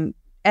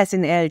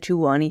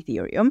SNL2 on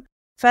Ethereum.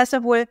 First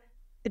of all,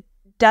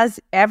 does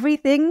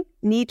everything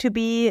need to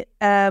be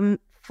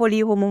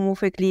fully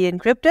homomorphically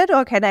encrypted,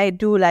 or can I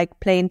do like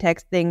plain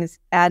text things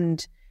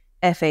and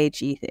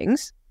FHE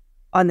things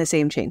on the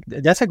same chain?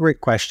 That's a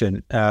great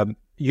question.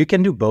 You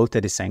can do both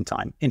at the same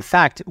time. In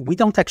fact, we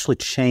don't actually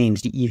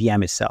change the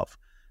EVM itself.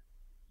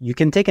 You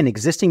can take an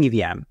existing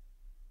EVM.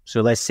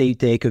 So let's say you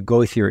take a Go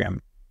Ethereum,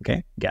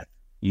 okay,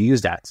 you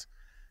use that.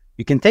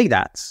 You can take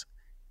that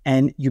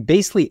and you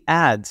basically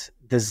add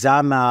the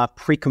Zama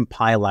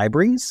precompile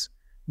libraries,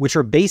 which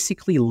are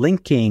basically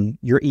linking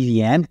your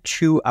EVM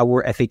to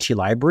our FHE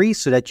library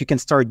so that you can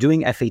start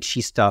doing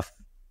FHE stuff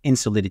in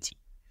Solidity.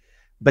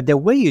 But the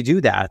way you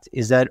do that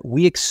is that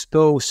we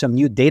expose some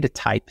new data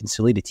type in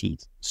Solidity.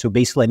 So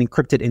basically an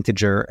encrypted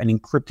integer, an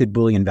encrypted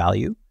Boolean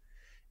value.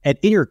 And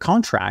in your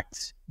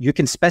contract, you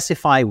can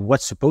specify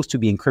what's supposed to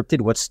be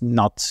encrypted, what's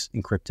not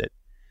encrypted.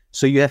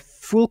 So you have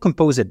full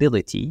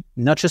composability,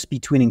 not just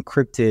between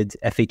encrypted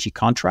FHE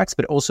contracts,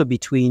 but also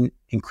between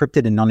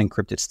encrypted and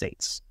non-encrypted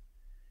states.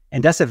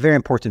 And that's a very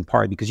important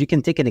part because you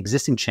can take an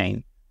existing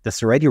chain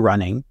that's already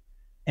running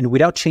and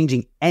without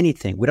changing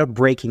anything, without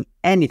breaking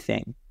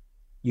anything,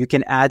 you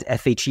can add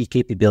FHE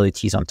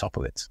capabilities on top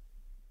of it.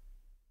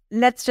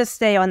 Let's just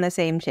stay on the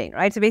same chain,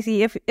 right? So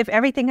basically, if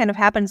everything kind of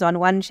happens on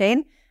one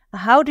chain,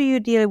 how do you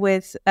deal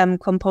with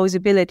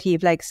composability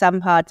if like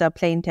some parts are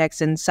plain text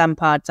and some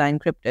parts are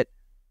encrypted?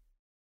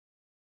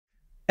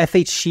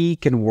 FHE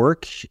can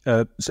work,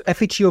 so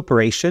FHE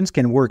operations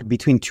can work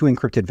between two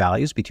encrypted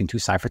values, between two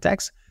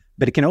ciphertexts,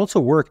 but it can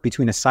also work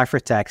between a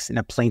ciphertext and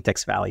a plain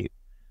text value.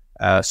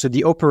 So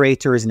the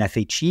operators in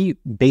FHE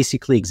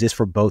basically exist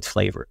for both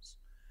flavors.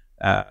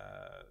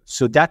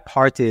 So that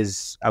part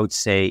is, I would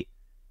say,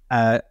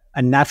 a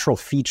natural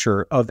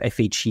feature of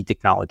FHE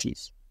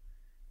technologies.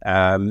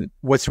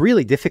 What's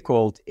really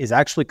difficult is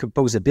actually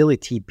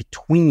composability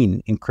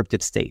between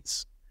encrypted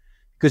states.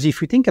 Because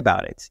if you think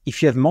about it,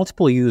 if you have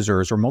multiple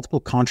users or multiple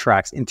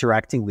contracts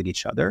interacting with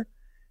each other,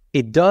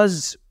 it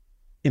does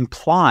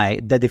imply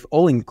that they've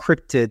all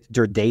encrypted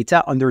their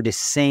data under the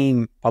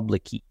same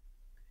public key.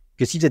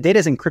 Because if the data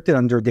is encrypted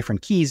under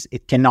different keys,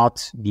 it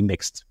cannot be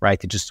mixed,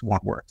 right? It just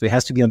won't work. So it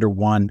has to be under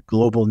one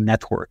global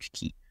network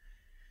key.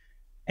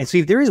 And so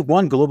if there is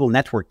one global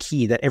network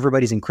key that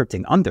everybody's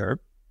encrypting under,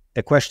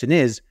 the question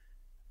is,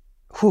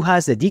 who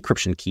has the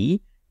decryption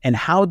key? And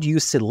how do you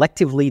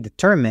selectively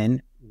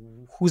determine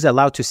who's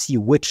allowed to see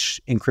which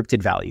encrypted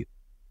value,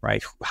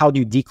 right? How do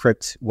you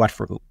decrypt what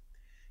for who?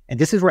 And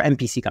this is where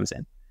MPC comes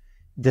in.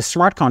 The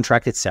smart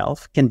contract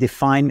itself can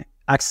define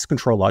access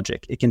control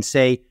logic. It can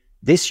say,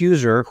 this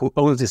user who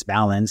owns this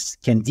balance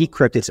can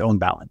decrypt its own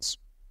balance.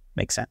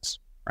 Makes sense,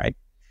 right?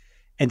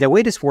 And the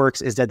way this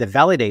works is that the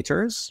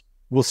validators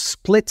will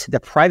split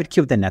the private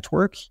key of the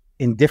network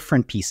in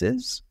different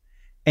pieces,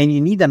 and you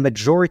need a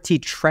majority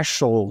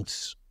threshold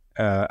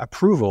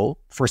approval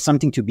for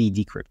something to be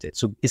decrypted.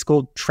 So it's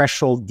called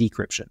threshold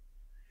decryption.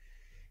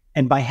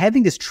 And by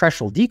having this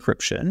threshold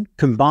decryption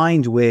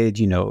combined with,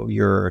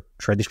 your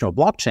traditional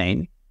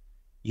blockchain,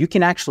 you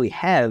can actually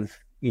have,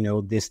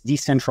 this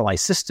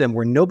decentralized system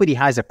where nobody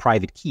has a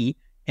private key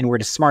and where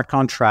the smart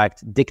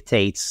contract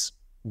dictates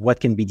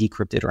what can be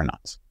decrypted or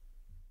not.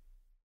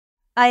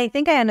 I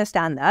think I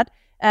understand that.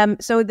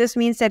 So this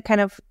means that kind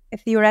of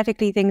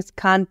theoretically things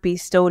can't be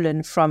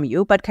stolen from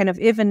you, but kind of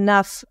if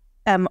enough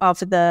of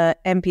the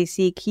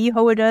MPC key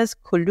holders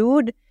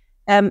collude,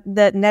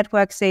 the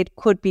network state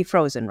could be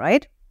frozen,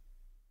 right?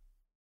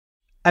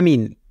 I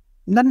mean,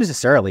 not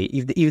necessarily.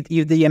 If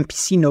the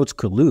MPC nodes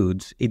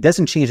collude, it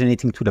doesn't change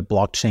anything to the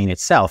blockchain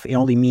itself. It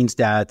only means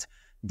that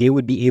they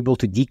would be able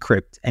to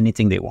decrypt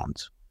anything they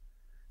want.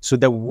 So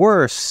the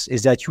worst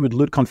is that you would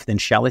lose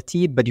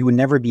confidentiality, but you would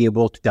never be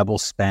able to double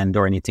spend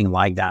or anything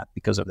like that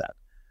because of that.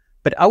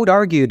 But I would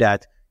argue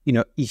that,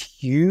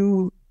 if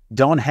you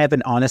don't have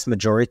an honest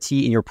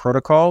majority in your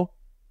protocol,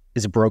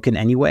 it's broken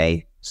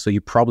anyway, so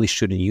you probably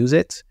shouldn't use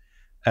it.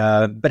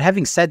 But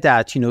having said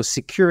that,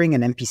 securing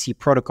an MPC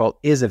protocol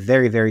is a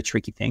very, very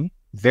tricky thing,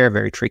 very,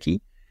 very tricky.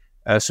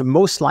 So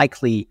most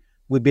likely,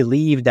 we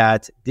believe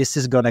that this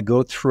is going to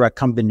go through a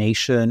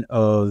combination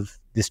of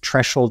this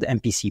threshold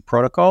MPC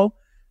protocol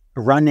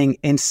running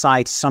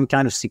inside some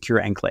kind of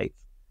secure enclave.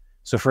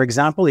 So for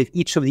example, if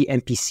each of the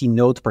MPC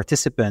node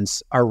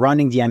participants are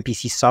running the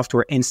MPC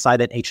software inside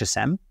an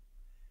HSM,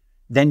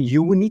 then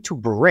you will need to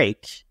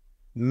break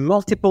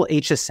multiple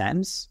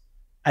HSMs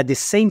at the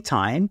same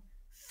time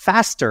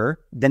faster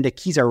than the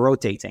keys are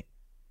rotating.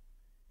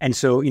 And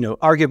so,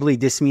 arguably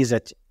this means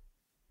that,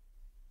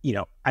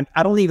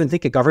 I don't even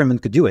think a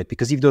government could do it,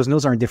 because if those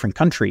nodes are in different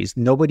countries,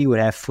 nobody would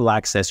have full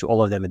access to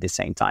all of them at the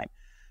same time.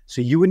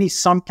 So you would need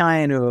some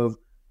kind of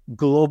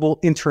global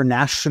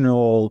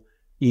international,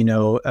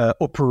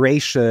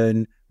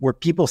 operation where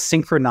people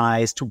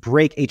synchronize to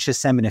break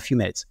HSM in a few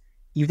minutes.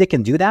 If they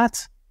can do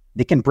that,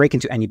 they can break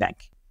into any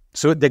bank.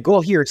 So the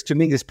goal here is to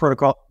make this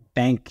protocol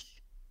bank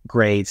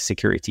grade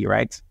security,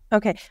 right?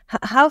 Okay.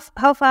 How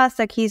fast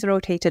are keys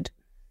rotated?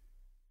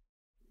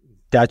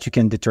 that you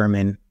can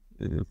determine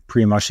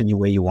pretty much any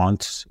way you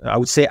want. I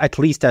would say at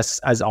least as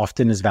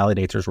often as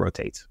validators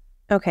rotate.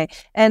 Okay.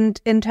 And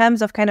in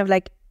terms of kind of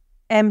like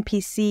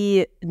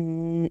MPC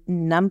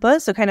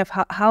numbers, so kind of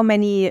how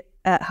many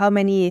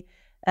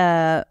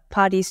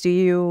parties do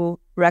you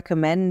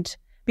recommend?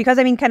 Because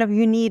I mean, kind of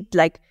you need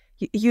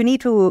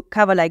to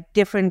cover like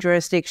different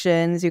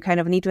jurisdictions. You kind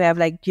of need to have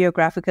like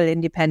geographical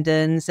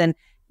independence and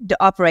the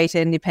operator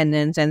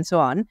independence and so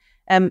on.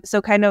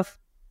 So kind of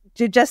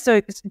just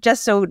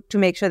so to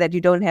make sure that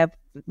you don't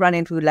run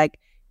into like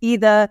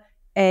either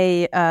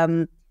a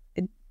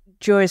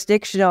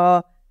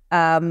jurisdictional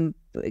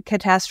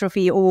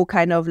catastrophe or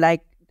kind of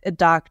like a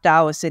dark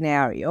DAO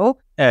scenario.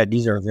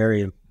 These are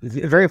very,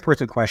 very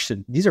important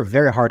questions. These are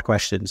very hard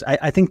questions.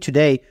 I think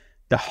today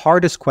the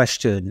hardest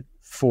question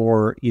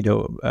for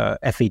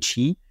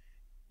FHE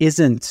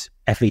isn't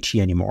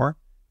FHE anymore.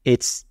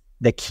 It's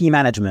the key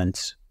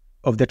management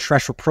of the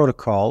threshold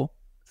protocol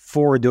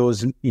for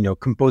those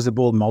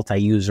composable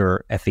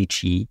multi-user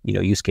FHE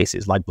use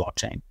cases like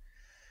blockchain.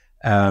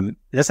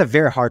 That's a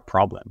very hard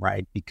problem,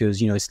 right?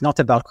 Because it's not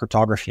about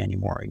cryptography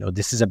anymore.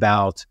 This is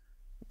about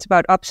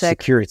OPSEC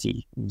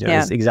security.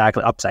 It's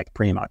exactly OPSEC,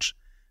 pretty much.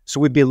 So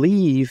we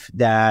believe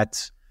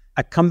that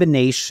a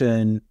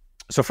combination.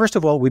 So first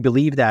of all, we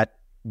believe that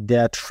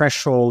the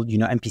threshold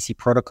MPC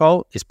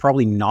protocol is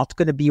probably not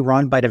going to be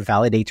run by the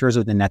validators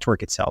of the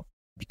network itself,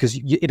 because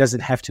it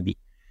doesn't have to be.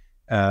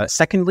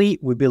 Secondly,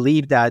 we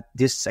believe that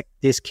this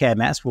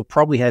KMS will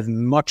probably have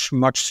much,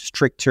 much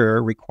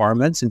stricter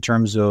requirements in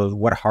terms of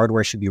what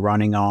hardware should be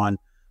running on,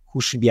 who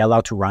should be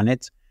allowed to run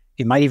it.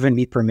 It might even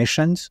need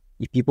permissions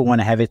if people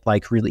want to have it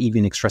like really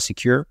even extra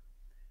secure.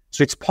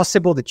 So it's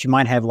possible that you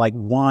might have like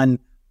one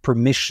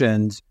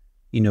permissioned,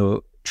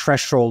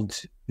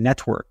 threshold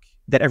network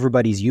that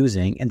everybody's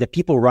using, and the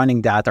people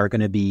running that are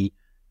going to be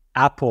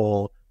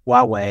Apple,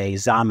 Huawei,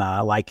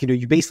 Zama. Like,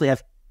 you basically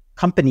have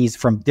companies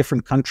from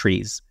different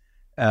countries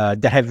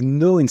that have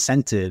no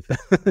incentive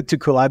to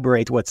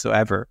collaborate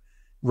whatsoever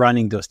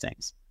running those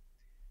things.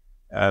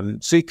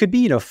 So it could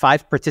be,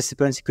 5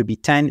 participants, it could be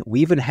 10.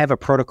 We even have a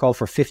protocol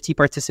for 50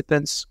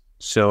 participants.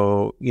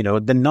 So,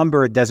 the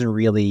number doesn't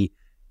really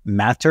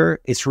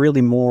matter. It's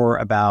really more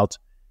about,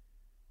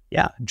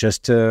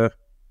 just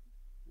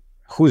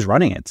who's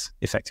running it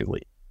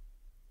effectively.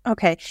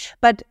 Okay.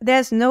 But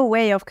there's no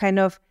way of kind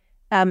of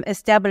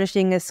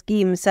establishing a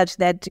scheme such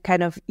that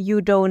kind of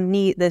you don't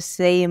need the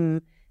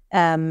same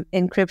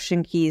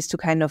encryption keys to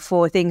kind of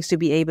for things to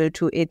be able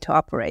to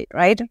operate,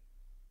 right?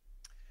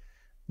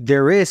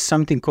 There is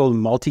something called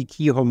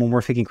multi-key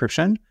homomorphic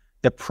encryption.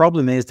 The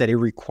problem is that it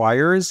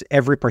requires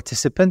every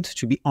participant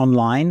to be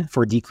online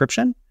for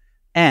decryption,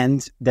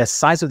 and the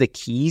size of the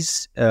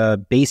keys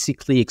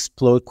basically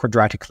explode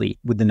quadratically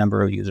with the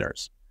number of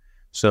users.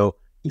 So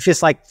if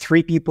it's like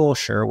 3 people,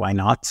 sure, why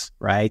not,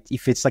 right?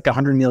 If it's like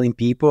 100 million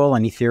people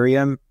on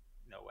Ethereum,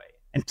 no way.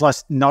 And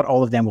plus, not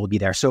all of them will be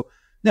there. So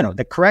no,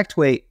 the correct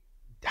way,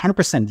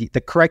 100%, the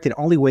correct and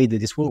only way that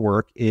this will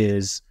work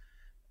is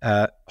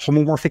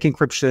homomorphic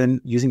encryption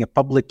using a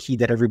public key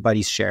that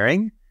everybody's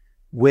sharing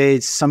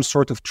with some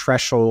sort of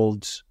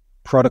threshold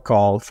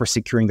protocol for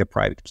securing the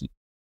private key.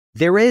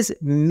 There is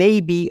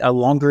maybe a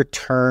longer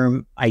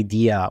term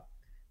idea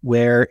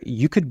where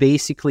you could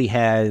basically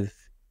have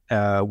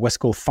what's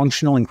called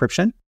functional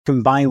encryption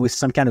combined with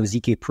some kind of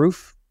ZK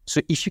proof. So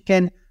if you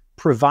can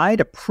provide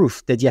a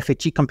proof that the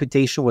FHE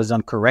computation was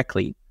done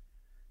correctly,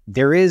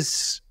 there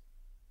is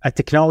a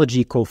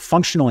technology called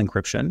functional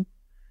encryption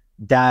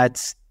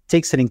that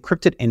takes an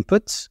encrypted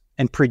input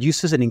and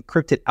produces an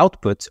encrypted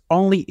output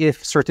only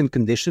if certain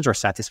conditions are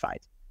satisfied.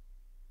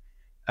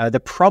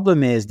 The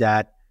problem is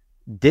that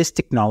this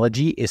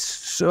technology is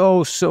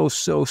so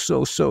slow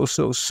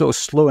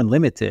and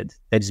limited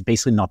that it's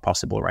basically not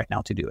possible right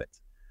now to do it.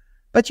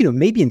 But,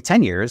 maybe in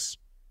 10 years,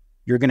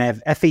 you're going to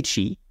have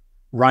FHE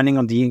running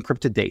on the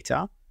encrypted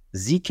data,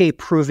 ZK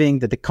proving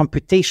that the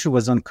computation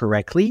was done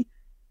correctly,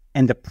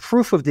 and the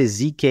proof of the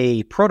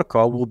ZK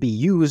protocol will be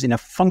used in a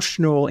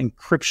functional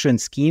encryption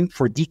scheme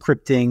for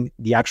decrypting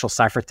the actual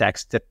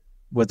ciphertext that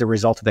was the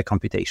result of the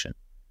computation.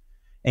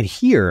 And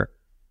here,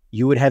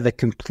 you would have a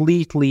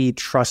completely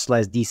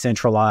trustless,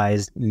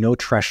 decentralized, no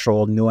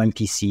threshold, no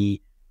MPC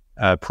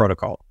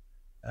protocol.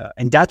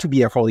 And that would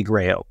be a holy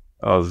grail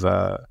of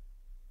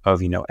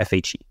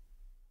FHE.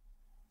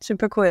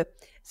 Super cool.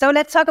 So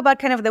let's talk about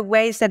kind of the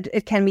ways that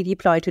it can be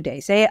deployed today.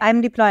 Say I'm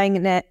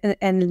deploying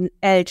an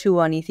L2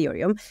 on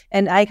Ethereum,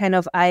 and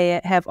I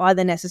have all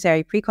the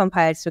necessary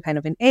precompiled to kind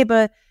of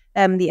enable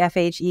the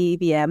FHE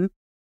VM.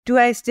 Do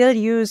I still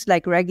use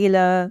like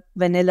regular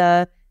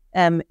vanilla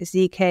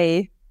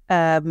ZK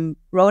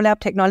rollup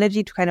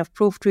technology to kind of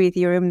prove to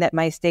Ethereum that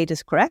my state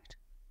is correct?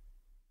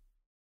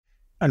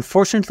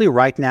 Unfortunately,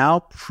 right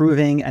now,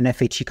 proving an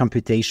FHE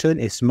computation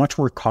is much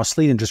more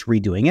costly than just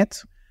redoing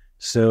it.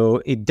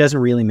 So it doesn't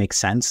really make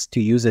sense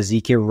to use a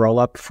ZK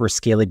rollup for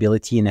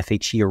scalability in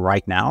FHE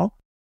right now.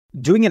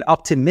 Doing an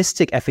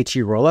optimistic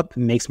FHE rollup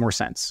makes more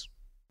sense.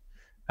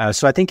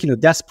 So I think,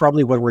 that's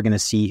probably what we're going to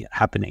see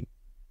happening.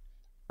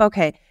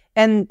 Okay.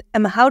 And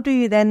how do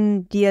you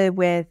then deal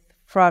with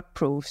fraud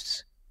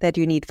proofs that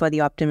you need for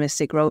the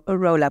optimistic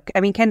roll-up?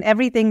 I mean, can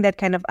everything that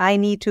kind of I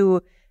need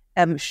to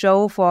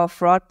show for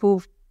fraud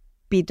proof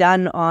be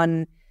done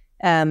on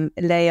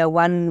layer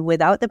 1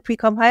 without the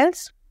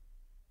precompiles?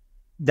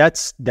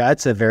 That's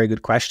a very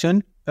good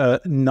question.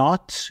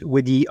 Not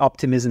with the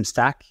optimism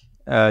stack,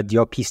 the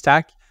OP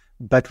stack,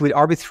 but with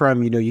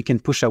Arbitrum, you can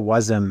push a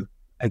WASM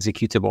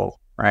executable,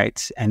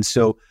 right? And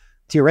so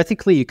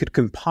theoretically, you could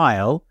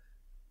compile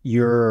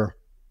your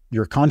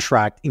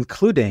contract,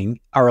 including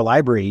our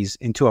libraries,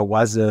 into a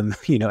WASM,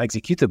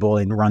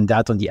 executable and run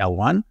that on the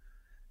L1.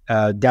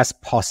 That's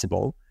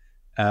possible.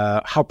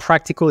 How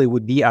practical it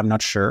would be, I'm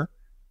not sure.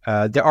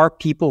 There are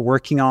people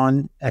working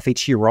on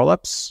FHE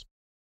rollups,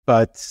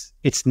 but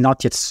it's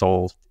not yet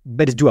solved.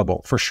 But it's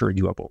doable, for sure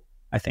doable,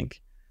 I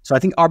think. So I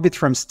think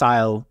Arbitrum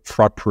style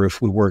fraud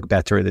proof would work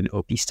better than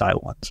OP style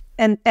ones.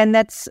 And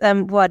that's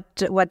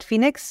what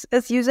Phoenix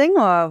is using,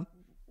 or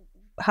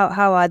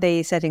how are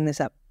they setting this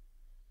up?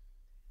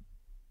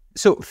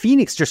 So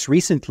Phoenix just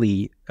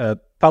recently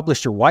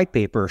published a white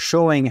paper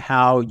showing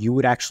how you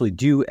would actually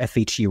do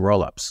FHE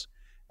rollups.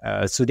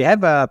 So they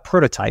have a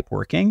prototype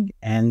working,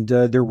 and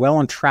they're well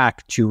on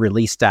track to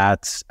release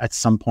that at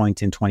some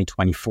point in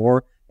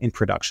 2024 in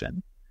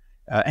production.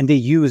 And they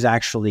use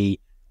actually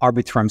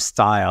Arbitrum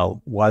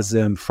style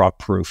WASM fraud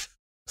proof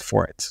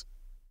for it.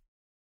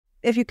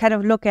 If you kind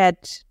of look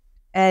at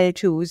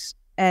L2s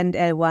and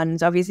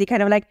L1s, obviously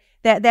kind of like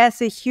there's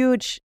a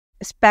huge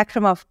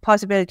spectrum of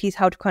possibilities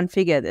how to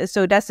configure this.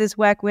 So does this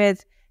work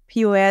with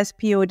POS,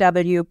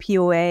 POW,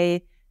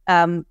 POA?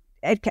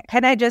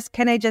 Can I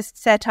just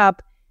set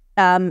up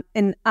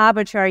an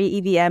arbitrary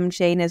EVM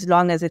chain as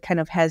long as it kind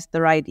of has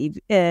the right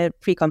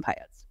precompiles?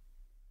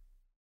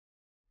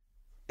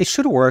 It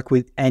should work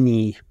with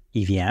any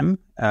EVM.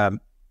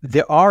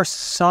 There are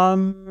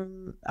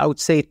some, I would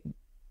say,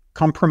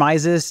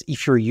 compromises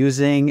if you're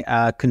using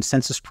a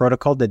consensus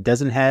protocol that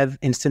doesn't have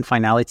instant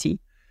finality.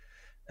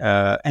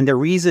 And the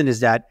reason is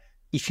that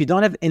if you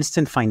don't have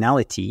instant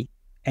finality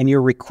and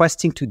you're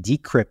requesting to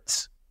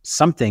decrypt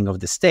something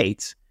of the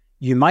state,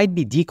 you might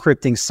be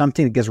decrypting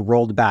something that gets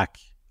rolled back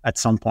at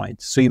some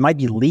point. So you might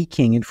be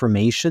leaking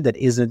information that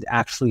isn't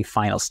actually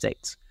final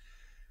state.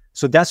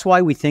 So that's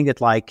why we think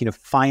that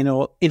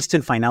final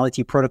instant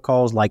finality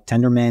protocols like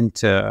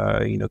Tendermint,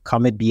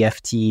 Comet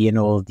BFT and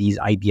all of these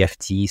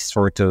IBFT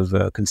sort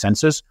of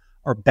consensus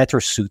are better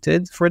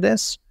suited for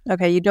this.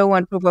 Okay, you don't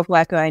want proof of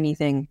work or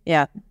anything.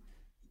 Yeah.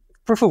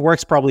 Proof of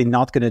work's probably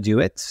not going to do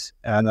it,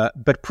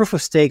 but proof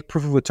of stake,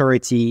 proof of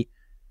authority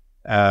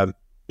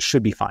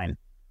should be fine.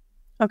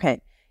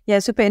 Okay. Yeah,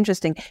 super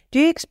interesting. Do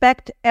you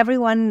expect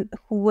everyone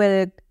who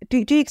will...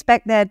 Do you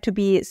expect there to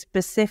be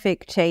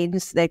specific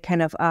chains that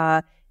kind of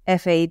are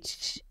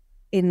FH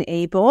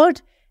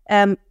enabled?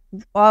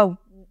 Or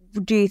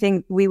do you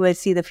think we will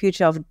see the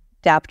future of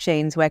dApp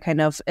chains where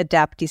kind of a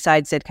dApp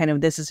decides that kind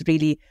of this is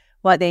really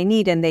what they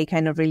need and they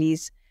kind of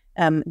release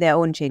their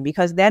own chain?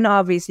 Because then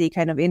obviously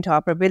kind of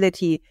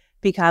interoperability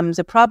becomes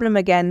a problem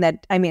again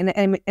that, I mean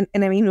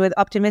with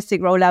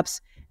optimistic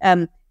rollups,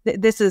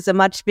 this is a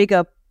much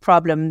bigger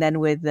problem than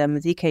with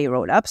ZK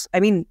rollups. I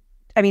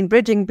mean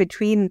bridging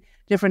between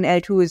different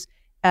L2s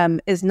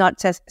is not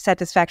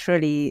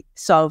satisfactorily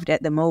solved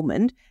at the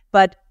moment.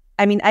 But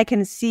I mean, I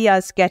can see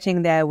us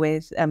getting there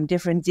with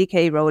different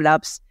ZK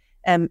rollups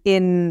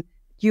in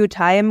due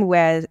time,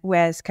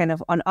 whereas kind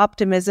of on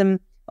optimism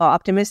or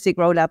optimistic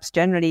rollups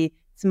generally,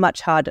 it's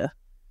much harder.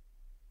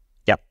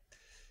 Yeah.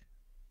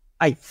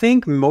 I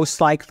think most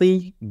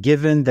likely,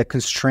 given the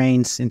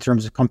constraints in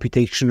terms of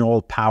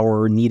computational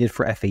power needed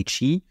for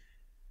FHE,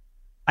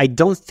 I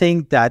don't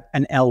think that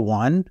an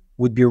L1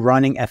 would be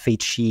running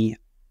FHE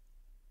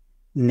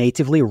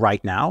natively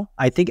right now.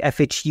 I think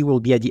FHE will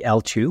be at the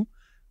L2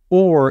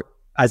 or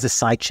as a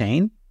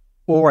sidechain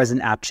or as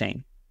an app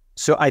chain.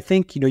 So I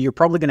think, you're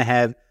probably going to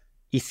have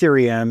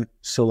Ethereum,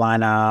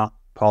 Solana,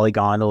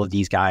 Polygon, all of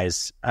these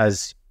guys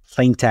as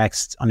plain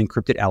text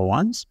unencrypted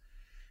L1s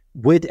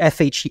with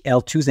FHE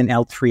L2s and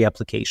L3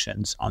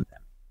 applications on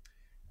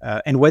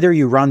them. And whether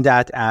you run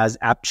that as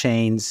app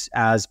chains,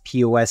 as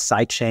POS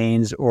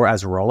sidechains, or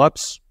as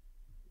rollups,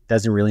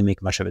 doesn't really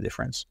make much of a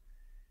difference.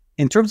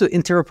 In terms of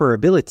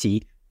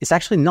interoperability, it's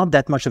actually not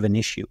that much of an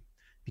issue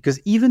because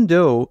even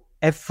though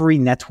every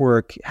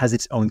network has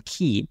its own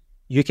key,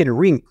 you can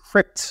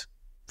re-encrypt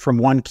from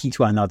one key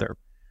to another.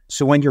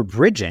 So when you're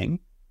bridging,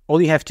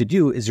 all you have to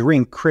do is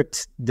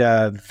re-encrypt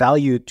the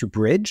value to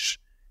bridge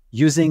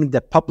using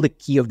the public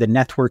key of the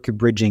network you're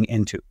bridging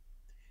into.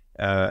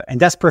 And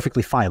that's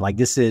perfectly fine.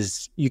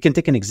 You can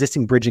take an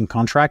existing bridging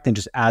contract and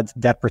just add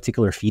that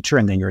particular feature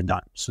and then you're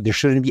done. So there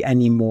shouldn't be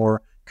any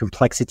more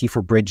complexity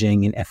for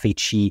bridging in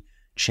FHE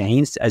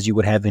chains as you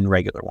would have in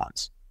regular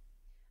ones.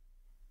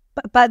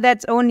 But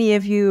that's only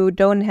if you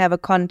don't have a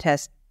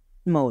contest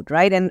mode,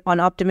 right? And on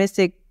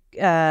optimistic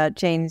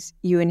chains,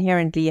 you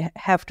inherently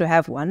have to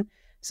have one.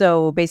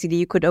 So basically,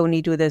 you could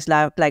only do this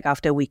like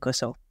after a week or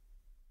so.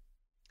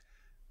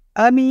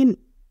 I mean,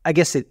 I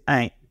guess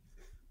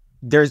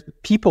there's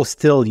people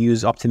still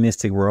use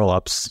optimistic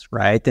rollups,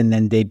 right? And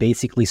then they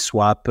basically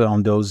swap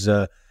on those,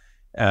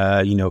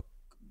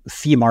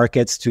 fee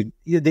markets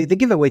they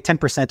give away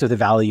 10% of the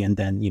value, and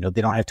then,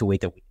 they don't have to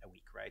wait a week,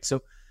 right?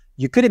 So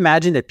you could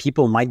imagine that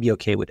people might be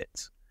okay with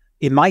it.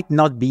 It might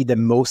not be the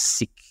most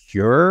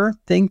secure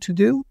thing to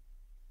do,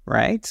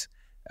 right?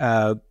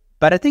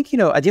 But I think,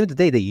 at the end of the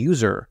day, the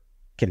user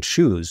can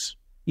choose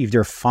if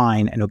they're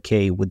fine and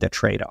okay with the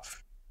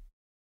trade-off.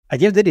 At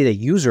the end of the day, the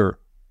user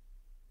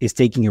is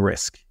taking a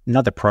risk,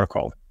 not the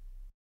protocol.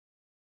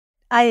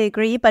 I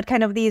agree, but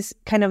kind of these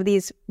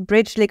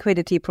bridge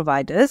liquidity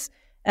providers,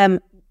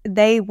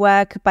 they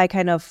work by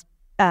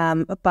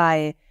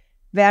by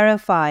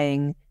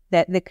verifying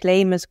that the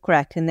claim is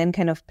correct and then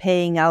kind of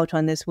paying out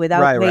on this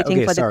without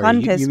waiting for the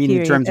contest You mean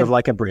period. In terms of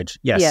like a bridge?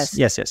 Yes.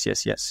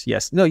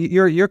 No,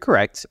 you're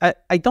correct.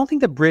 I don't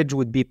think the bridge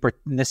would be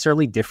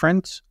necessarily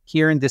different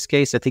here in this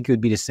case. I think it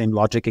would be the same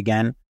logic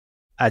again.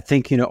 I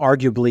think,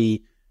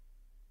 arguably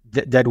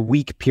that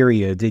week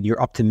period in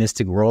your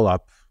optimistic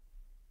roll-up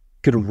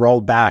could roll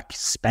back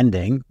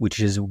spending, which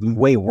is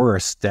way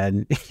worse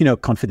than,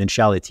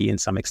 confidentiality in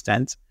some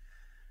extent.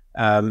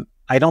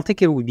 I don't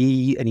think it would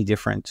be any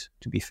different,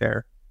 to be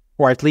fair.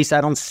 Or at least I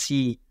don't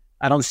see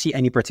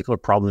any particular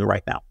problem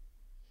right now.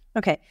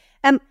 Okay.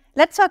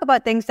 Let's talk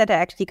about things that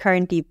are actually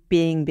currently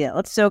being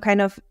built. So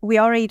we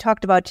already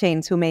talked about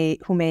chains who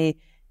may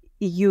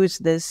use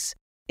this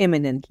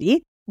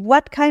imminently.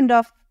 What kind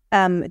of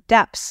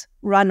dApps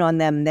run on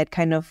them that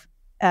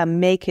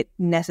make it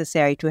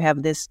necessary to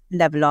have this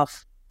level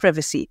of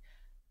privacy?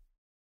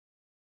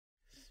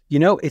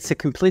 It's a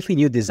completely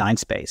new design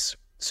space.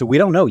 So we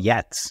don't know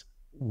yet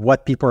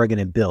what people are going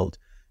to build.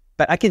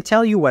 But I can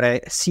tell you what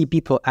I see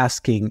people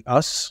asking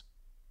us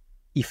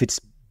if it's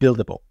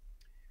buildable.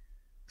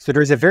 So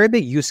there's a very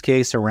big use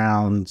case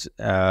around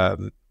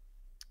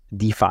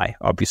DeFi,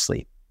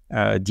 obviously.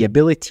 The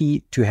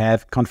ability to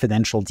have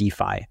confidential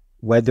DeFi,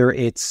 whether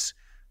it's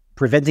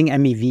preventing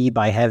MEV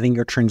by having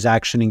your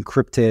transaction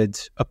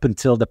encrypted up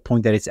until the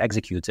point that it's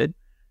executed.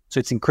 So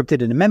it's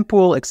encrypted in a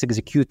mempool, it's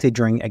executed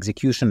during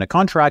execution of the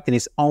contract, and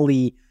it's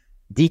only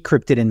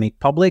decrypted and made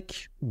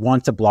public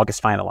once a block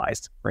is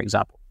finalized, for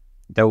example.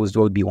 That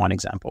would be one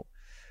example.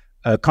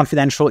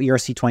 Confidential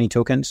ERC20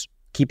 tokens,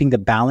 keeping the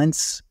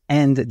balance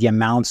and the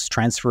amounts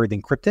transferred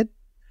encrypted.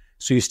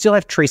 So you still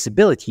have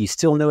traceability. You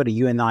still know that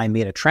you and I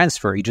made a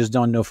transfer. You just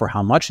don't know for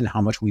how much and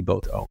how much we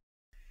both owe.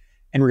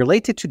 And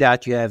related to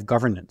that, you have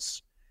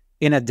governance.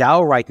 In a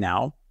DAO right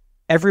now,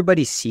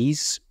 everybody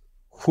sees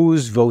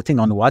who's voting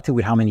on what and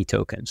with how many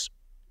tokens.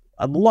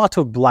 A lot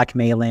of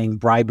blackmailing,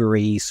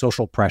 bribery,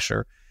 social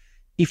pressure.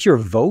 If your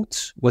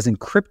vote was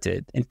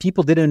encrypted and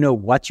people didn't know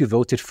what you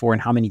voted for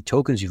and how many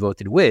tokens you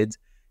voted with,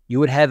 you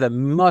would have a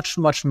much,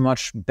 much,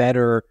 much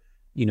better,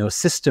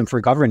 system for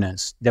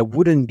governance that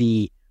wouldn't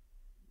be,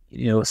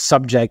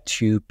 subject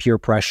to peer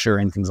pressure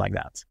and things like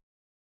that.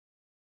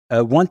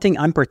 One thing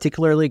I'm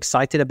particularly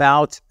excited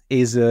about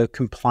is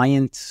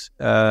compliant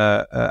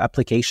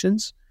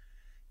applications.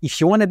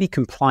 If you want to be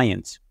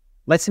compliant,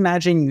 let's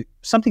imagine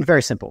something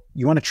very simple.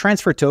 You want to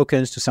transfer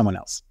tokens to someone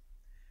else.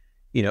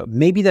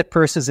 Maybe that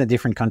person's in a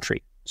different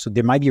country. So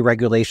there might be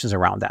regulations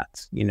around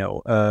that.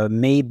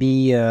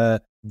 Maybe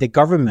the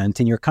government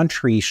in your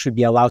country should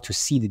be allowed to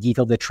see the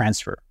detail of the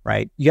transfer,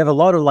 right? You have a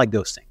lot of like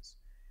those things.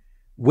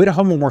 With a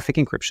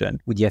homomorphic encryption,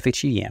 with the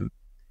FHEVM,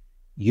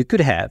 you could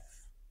have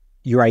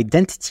your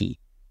identity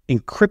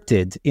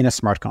encrypted in a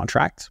smart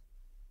contract.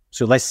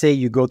 So let's say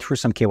you go through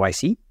some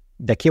KYC.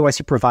 The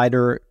KYC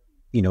provider,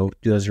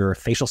 does your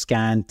facial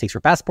scan, takes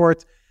your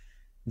passport.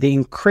 They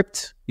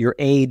encrypt your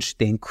age,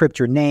 they encrypt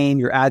your name,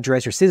 your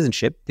address, your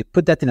citizenship. They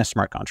put that in a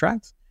smart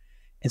contract.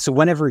 And so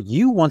whenever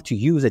you want to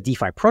use a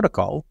DeFi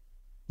protocol,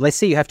 let's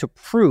say you have to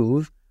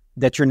prove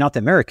that you're not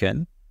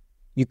American,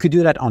 you could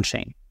do that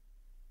on-chain.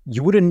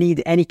 You wouldn't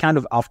need any kind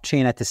of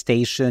off-chain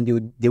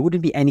attestation. There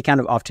wouldn't be any kind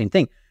of off-chain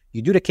thing.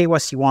 You do the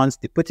KYC once,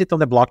 they put it on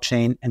the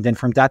blockchain, and then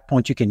from that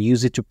point, you can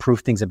use it to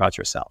prove things about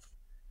yourself.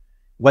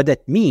 What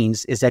that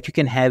means is that you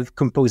can have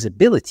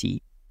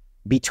composability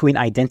between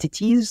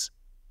identities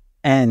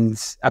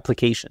and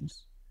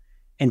applications.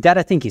 And that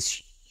I think is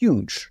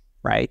huge,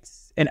 right?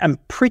 And I'm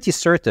pretty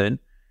certain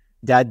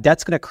that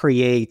that's going to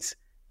create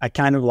a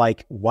kind of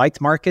like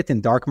white market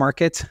and dark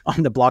market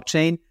on the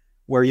blockchain,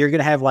 where you're going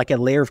to have like a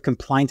layer of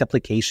compliant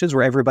applications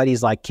where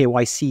everybody's like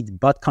KYC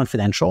but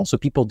confidential, so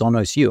people don't know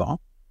it's you,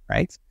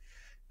 right?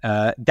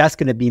 That's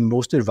going to be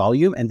most of the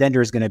volume. And then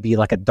there's going to be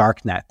like a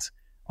dark net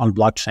on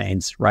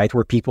blockchains, right,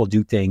 where people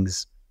do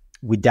things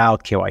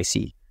without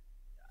KYC.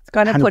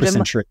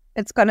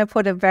 It's gonna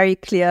put a very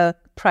clear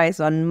price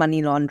on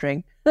money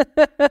laundering.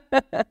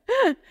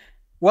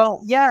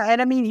 Well, yeah,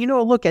 and I mean,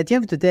 look, at the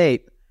end of the day,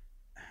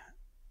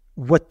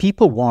 what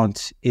people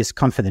want is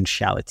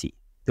confidentiality.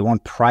 They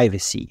want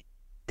privacy.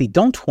 They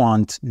don't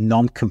want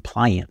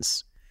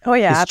non-compliance. Oh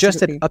yeah, it's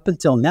absolutely. Just that up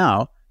until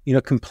now,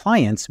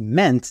 compliance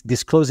meant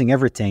disclosing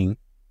everything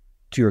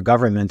to your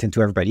government and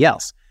to everybody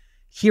else.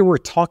 Here we're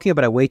talking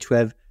about a way to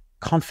have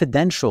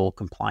confidential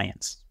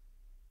compliance.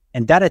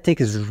 And that I think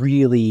is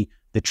really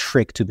the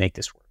trick to make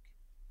this work.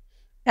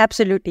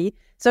 Absolutely.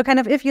 So kind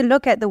of if you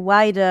look at the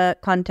wider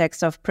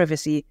context of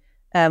privacy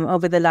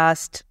over the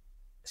last,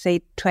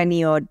 say,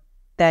 20 or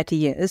 30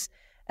 years,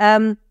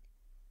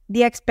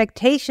 the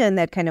expectation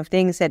that kind of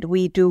things that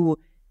we do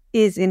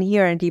is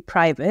inherently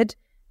private,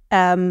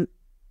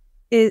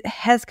 it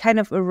has kind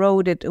of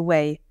eroded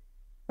away,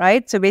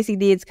 right? So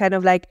basically it's kind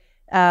of like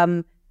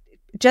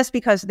just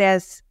because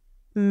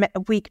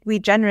we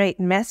generate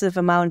massive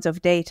amounts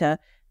of data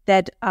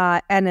that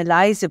are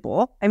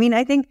analyzable. I mean,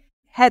 I think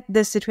had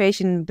this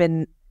situation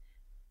been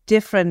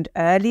different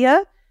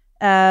earlier,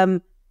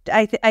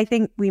 I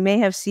think we may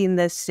have seen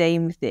the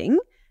same thing.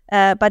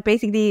 But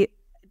basically,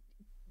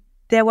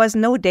 there was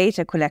no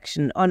data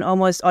collection on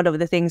almost all of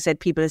the things that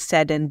people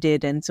said and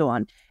did and so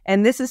on.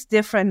 And this is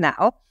different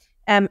now.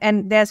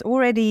 And there's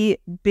already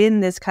been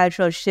this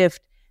cultural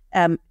shift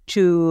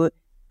to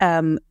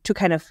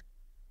kind of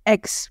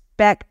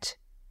expect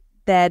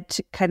that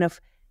kind of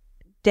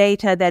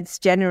data that's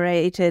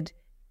generated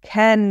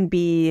can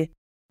be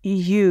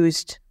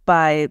used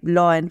by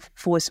law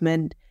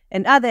enforcement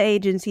and other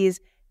agencies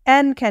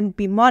and can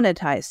be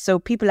monetized. So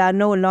people are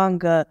no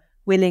longer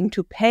willing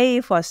to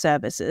pay for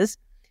services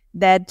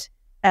that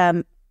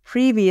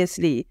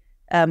previously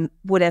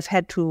would have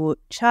had to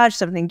charge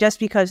something just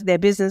because their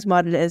business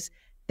model is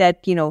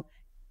that,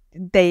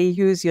 they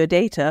use your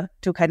data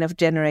to kind of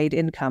generate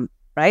income,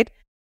 right?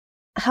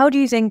 How do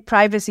you think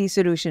privacy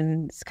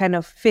solutions kind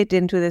of fit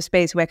into the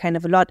space where kind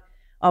of a lot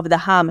of the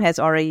harm has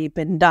already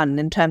been done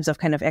in terms of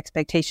kind of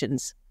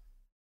expectations?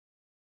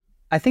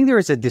 I think there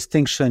is a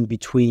distinction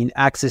between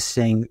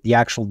accessing the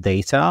actual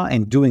data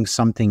and doing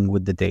something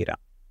with the data.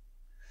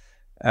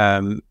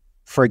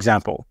 For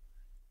example,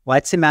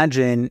 let's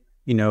imagine,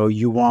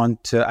 you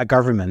want a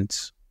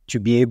government to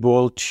be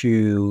able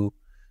to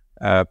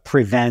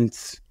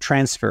prevent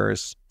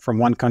transfers from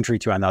one country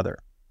to another.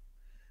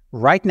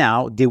 Right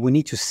now, they will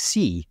need to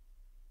see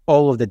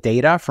all of the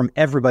data from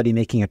everybody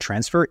making a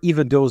transfer,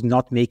 even those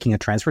not making a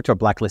transfer to a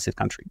blacklisted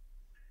country.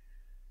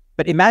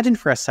 But imagine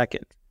for a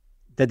second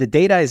that the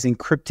data is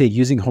encrypted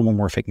using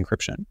homomorphic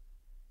encryption.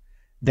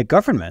 The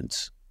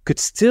government could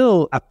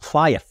still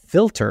apply a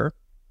filter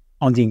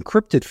on the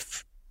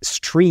encrypted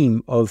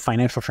stream of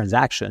financial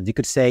transactions. You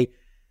could say,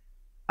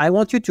 I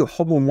want you to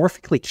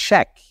homomorphically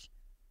check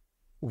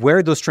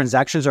where those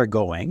transactions are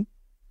going.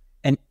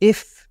 And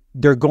if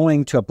they're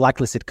going to a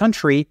blacklisted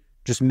country,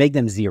 just make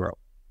them zero,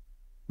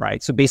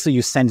 right? So basically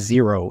you send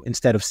zero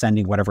instead of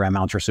sending whatever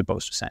amount you're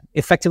supposed to send.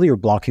 Effectively, you're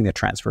blocking the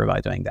transfer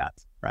by doing that,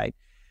 right?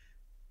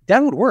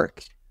 That would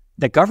work.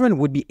 The government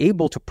would be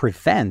able to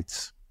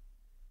prevent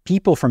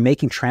people from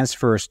making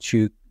transfers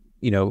to,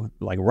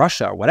 like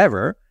Russia or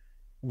whatever,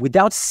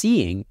 without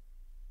seeing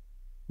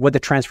what the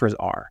transfers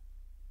are.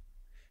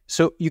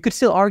 So you could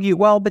still argue,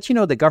 well, but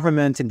the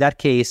government in that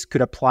case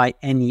could apply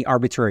any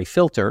arbitrary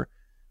filter.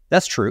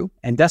 That's true.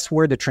 And that's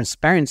where the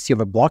transparency of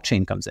a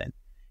blockchain comes in.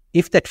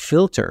 If that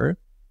filter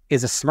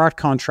is a smart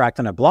contract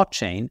on a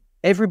blockchain,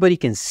 everybody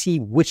can see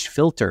which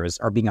filters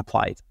are being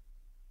applied,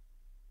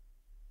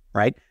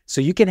 right? So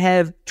you can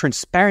have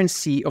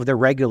transparency of the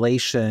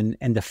regulation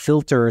and the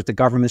filters the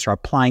governments are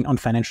applying on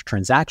financial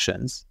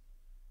transactions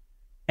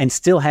and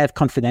still have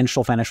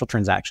confidential financial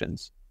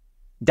transactions.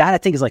 That I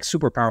think is like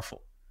super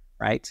powerful,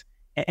 right?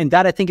 And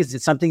that I think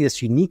is something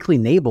that's uniquely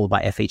enabled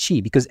by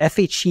FHE because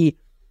FHE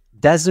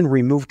doesn't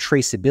remove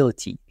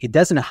traceability. It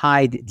doesn't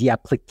hide the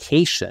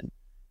application.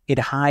 It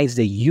hides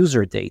the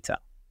user data.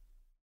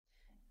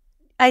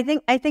 I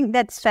think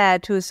that's fair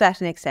to a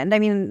certain extent. I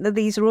mean,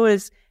 these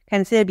rules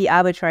can still be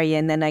arbitrary,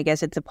 and then I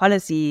guess it's a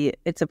policy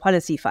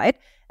fight.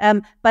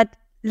 But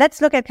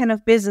let's look at kind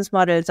of business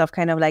models of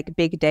kind of like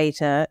big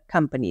data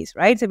companies,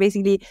 right? So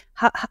basically,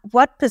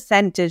 what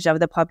percentage of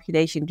the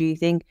population do you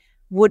think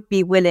would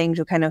be willing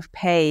to kind of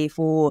pay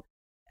for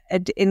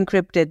an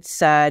encrypted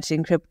search,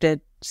 encrypted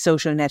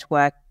social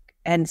network,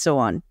 and so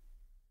on?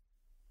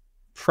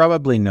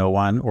 Probably no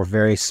one or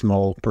very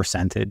small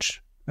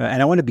percentage.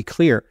 And I want to be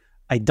clear,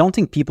 I don't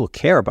think people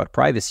care about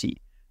privacy.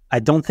 I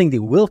don't think they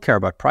will care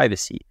about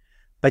privacy.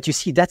 But you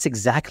see, that's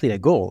exactly the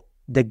goal.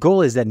 The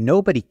goal is that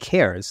nobody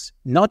cares,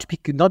 not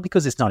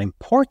because it's not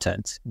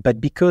important,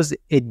 but because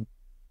it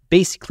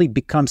basically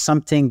becomes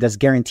something that's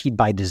guaranteed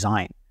by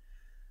design.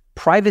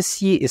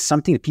 Privacy is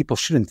something that people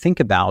shouldn't think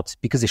about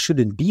because it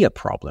shouldn't be a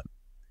problem.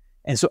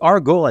 And so our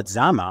goal at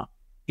Zama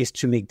is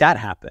to make that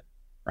happen,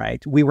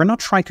 right? We were not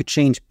trying to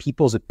change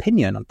people's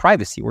opinion on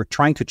privacy. We're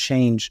trying to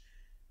change,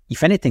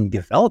 if anything,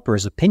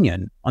 developers'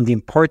 opinion on the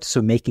importance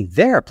of making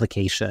their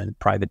application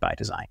private by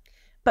design.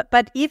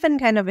 But even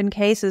kind of in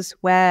cases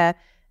where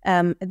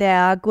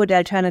there are good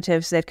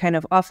alternatives that kind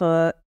of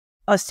offer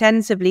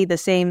ostensibly the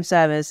same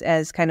service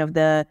as kind of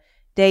the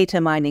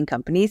data mining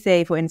companies.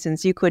 Say, for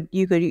instance, you could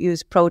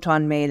use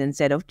Proton Mail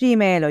instead of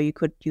Gmail, or you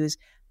could use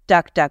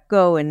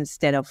DuckDuckGo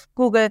instead of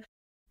Google.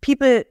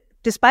 People,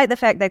 despite the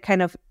fact that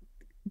kind of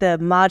the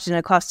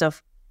marginal cost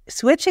of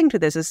switching to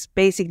this is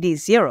basically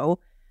zero,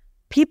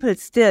 people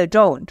still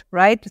don't,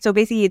 right? So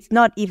basically, it's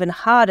not even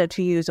harder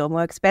to use or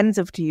more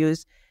expensive to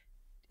use.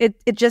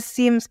 It just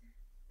seems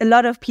a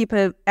lot of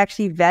people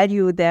actually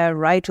value their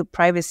right to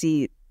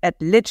privacy at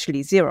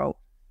literally zero.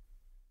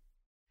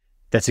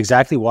 That's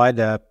exactly why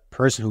the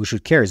person who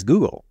should care is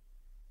Google.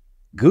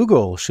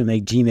 Google should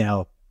make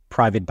Gmail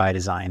private by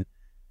design.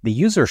 The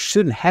user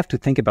shouldn't have to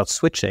think about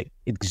switching.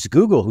 It's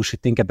Google who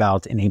should think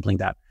about enabling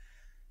that.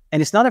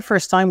 And it's not the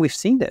first time we've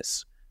seen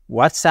this.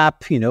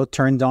 WhatsApp,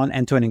 turned on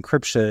end-to-end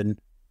encryption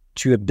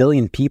to 1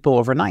 billion people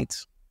overnight.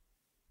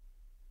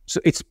 So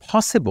it's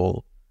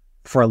possible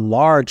for a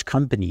large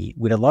company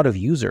with a lot of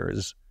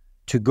users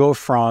to go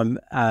from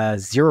a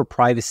zero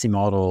privacy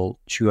model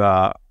to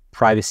a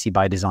privacy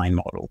by design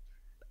model.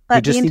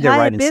 But the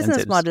entire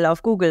business model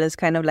of Google is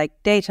kind of like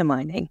data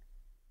mining.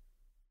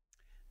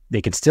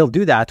 They can still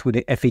do that with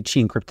the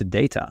FHE encrypted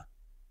data.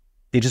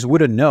 They just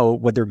wouldn't know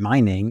what they're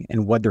mining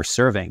and what they're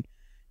serving.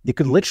 They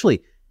could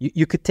literally,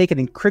 you could take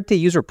an encrypted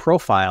user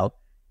profile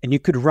and you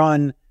could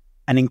run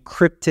an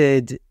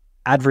encrypted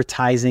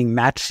advertising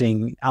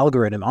matching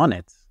algorithm on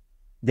it.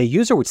 The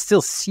user would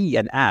still see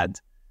an ad.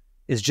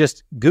 It's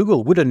just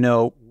Google wouldn't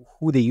know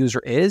who the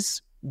user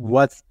is,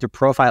 what the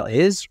profile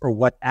is, or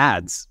what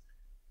ads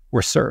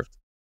were served.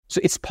 So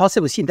it's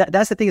possibly seen.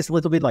 That's the thing. It's a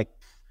little bit like,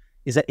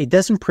 is that it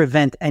doesn't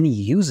prevent any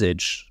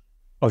usage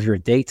of your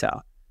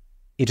data.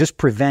 It just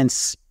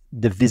prevents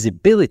the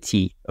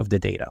visibility of the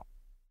data.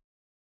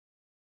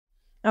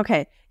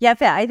 Okay. Yeah,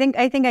 fair. I think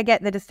I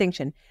get the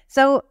distinction.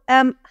 So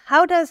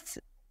how does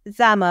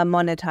Zama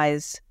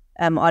monetize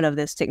all of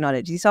this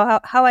technology? So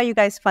how are you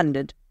guys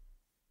funded?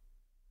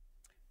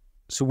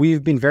 So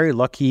we've been very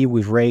lucky.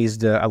 We've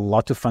raised a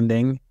lot of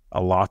funding,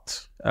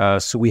 so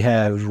we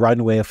have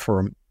runway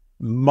for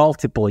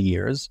multiple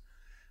years.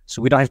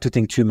 So we don't have to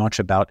think too much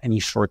about any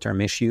short-term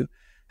issue.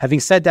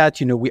 Having said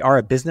that, we are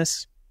a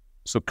business.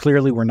 So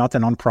clearly we're not a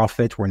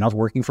nonprofit. We're not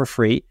working for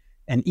free.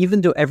 And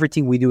even though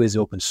everything we do is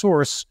open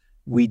source,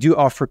 we do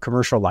offer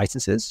commercial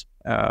licenses.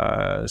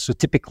 So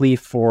typically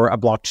for a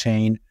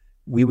blockchain,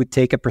 we would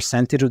take a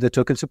percentage of the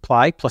token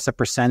supply plus a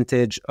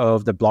percentage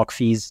of the block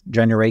fees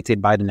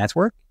generated by the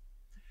network.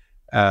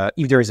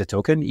 If there is a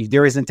token. If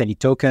there isn't any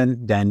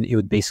token, then it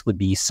would basically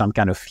be some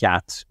kind of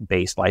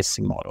fiat-based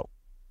licensing model.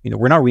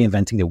 We're not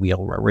reinventing the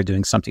wheel. We're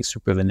doing something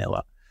super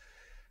vanilla.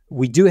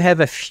 We do have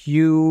a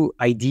few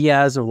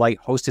ideas of like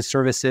hosted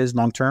services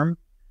long-term,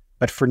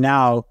 but for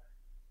now,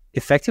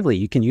 effectively,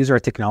 you can use our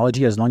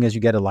technology as long as you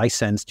get a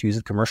license to use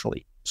it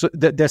commercially. So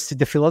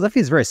the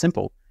philosophy is very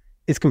simple.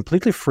 It's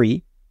completely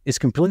free. It's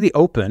completely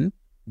open.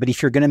 But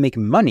if you're going to make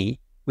money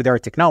with our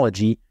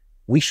technology,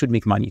 we should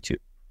make money too.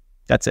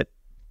 That's it.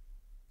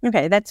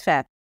 Okay, that's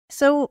fair.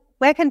 So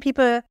where can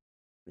people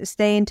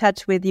stay in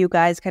touch with you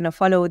guys, kind of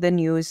follow the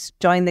news,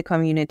 join the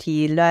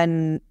community,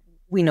 learn,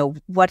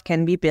 what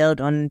can be built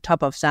on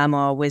top of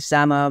Zama with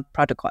Zama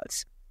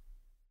protocols?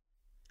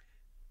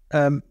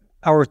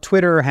 Our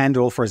Twitter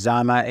handle for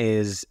Zama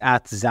is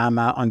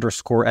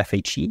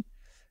 @Zama_FHE.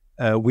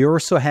 We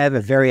also have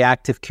a very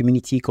active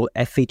community called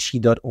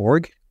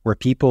FHE.org, where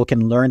people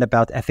can learn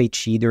about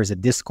FHE. There's a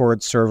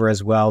Discord server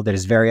as well that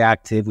is very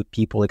active with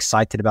people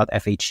excited about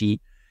FHE.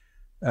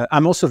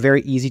 I'm also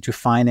very easy to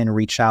find and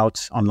reach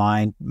out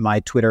online. My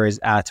Twitter is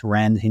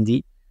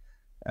 @RandHindy.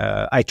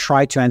 I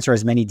try to answer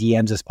as many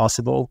DMs as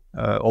possible,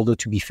 although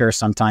to be fair,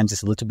 sometimes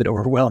it's a little bit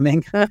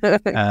overwhelming.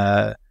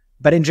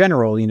 But in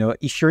general,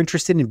 if you're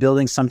interested in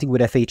building something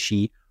with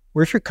FHE,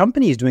 or if your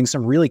company is doing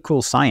some really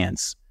cool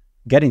science,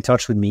 get in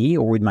touch with me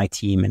or with my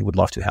team and would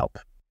love to help.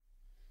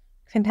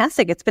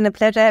 Fantastic. It's been a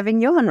pleasure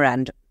having you on,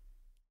 Rand.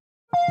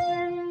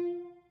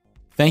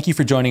 Thank you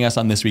for joining us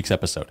on this week's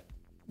episode.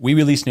 We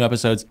release new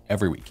episodes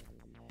every week.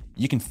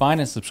 You can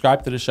find and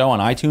subscribe to the show on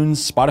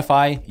iTunes,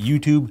 Spotify,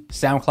 YouTube,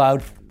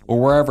 SoundCloud, or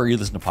wherever you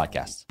listen to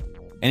podcasts.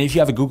 And if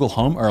you have a Google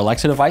Home or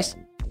Alexa device,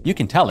 you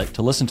can tell it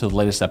to listen to the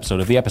latest episode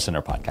of the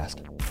Epicenter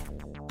podcast.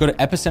 Go to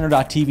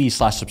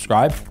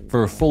epicenter.tv/subscribe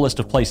for a full list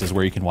of places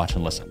where you can watch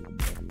and listen.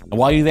 And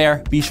while you're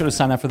there, be sure to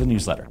sign up for the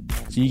newsletter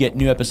so you get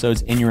new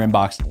episodes in your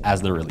inbox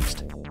as they're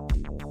released.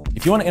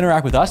 If you want to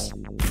interact with us,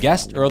 the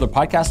guests, or other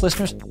podcast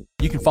listeners,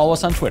 you can follow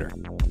us on Twitter.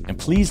 And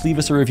please leave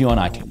us a review on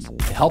iTunes.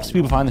 It helps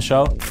people find the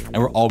show, and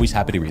we're always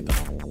happy to read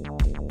them.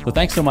 So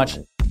thanks so much,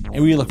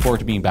 and we look forward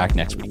to being back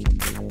next week.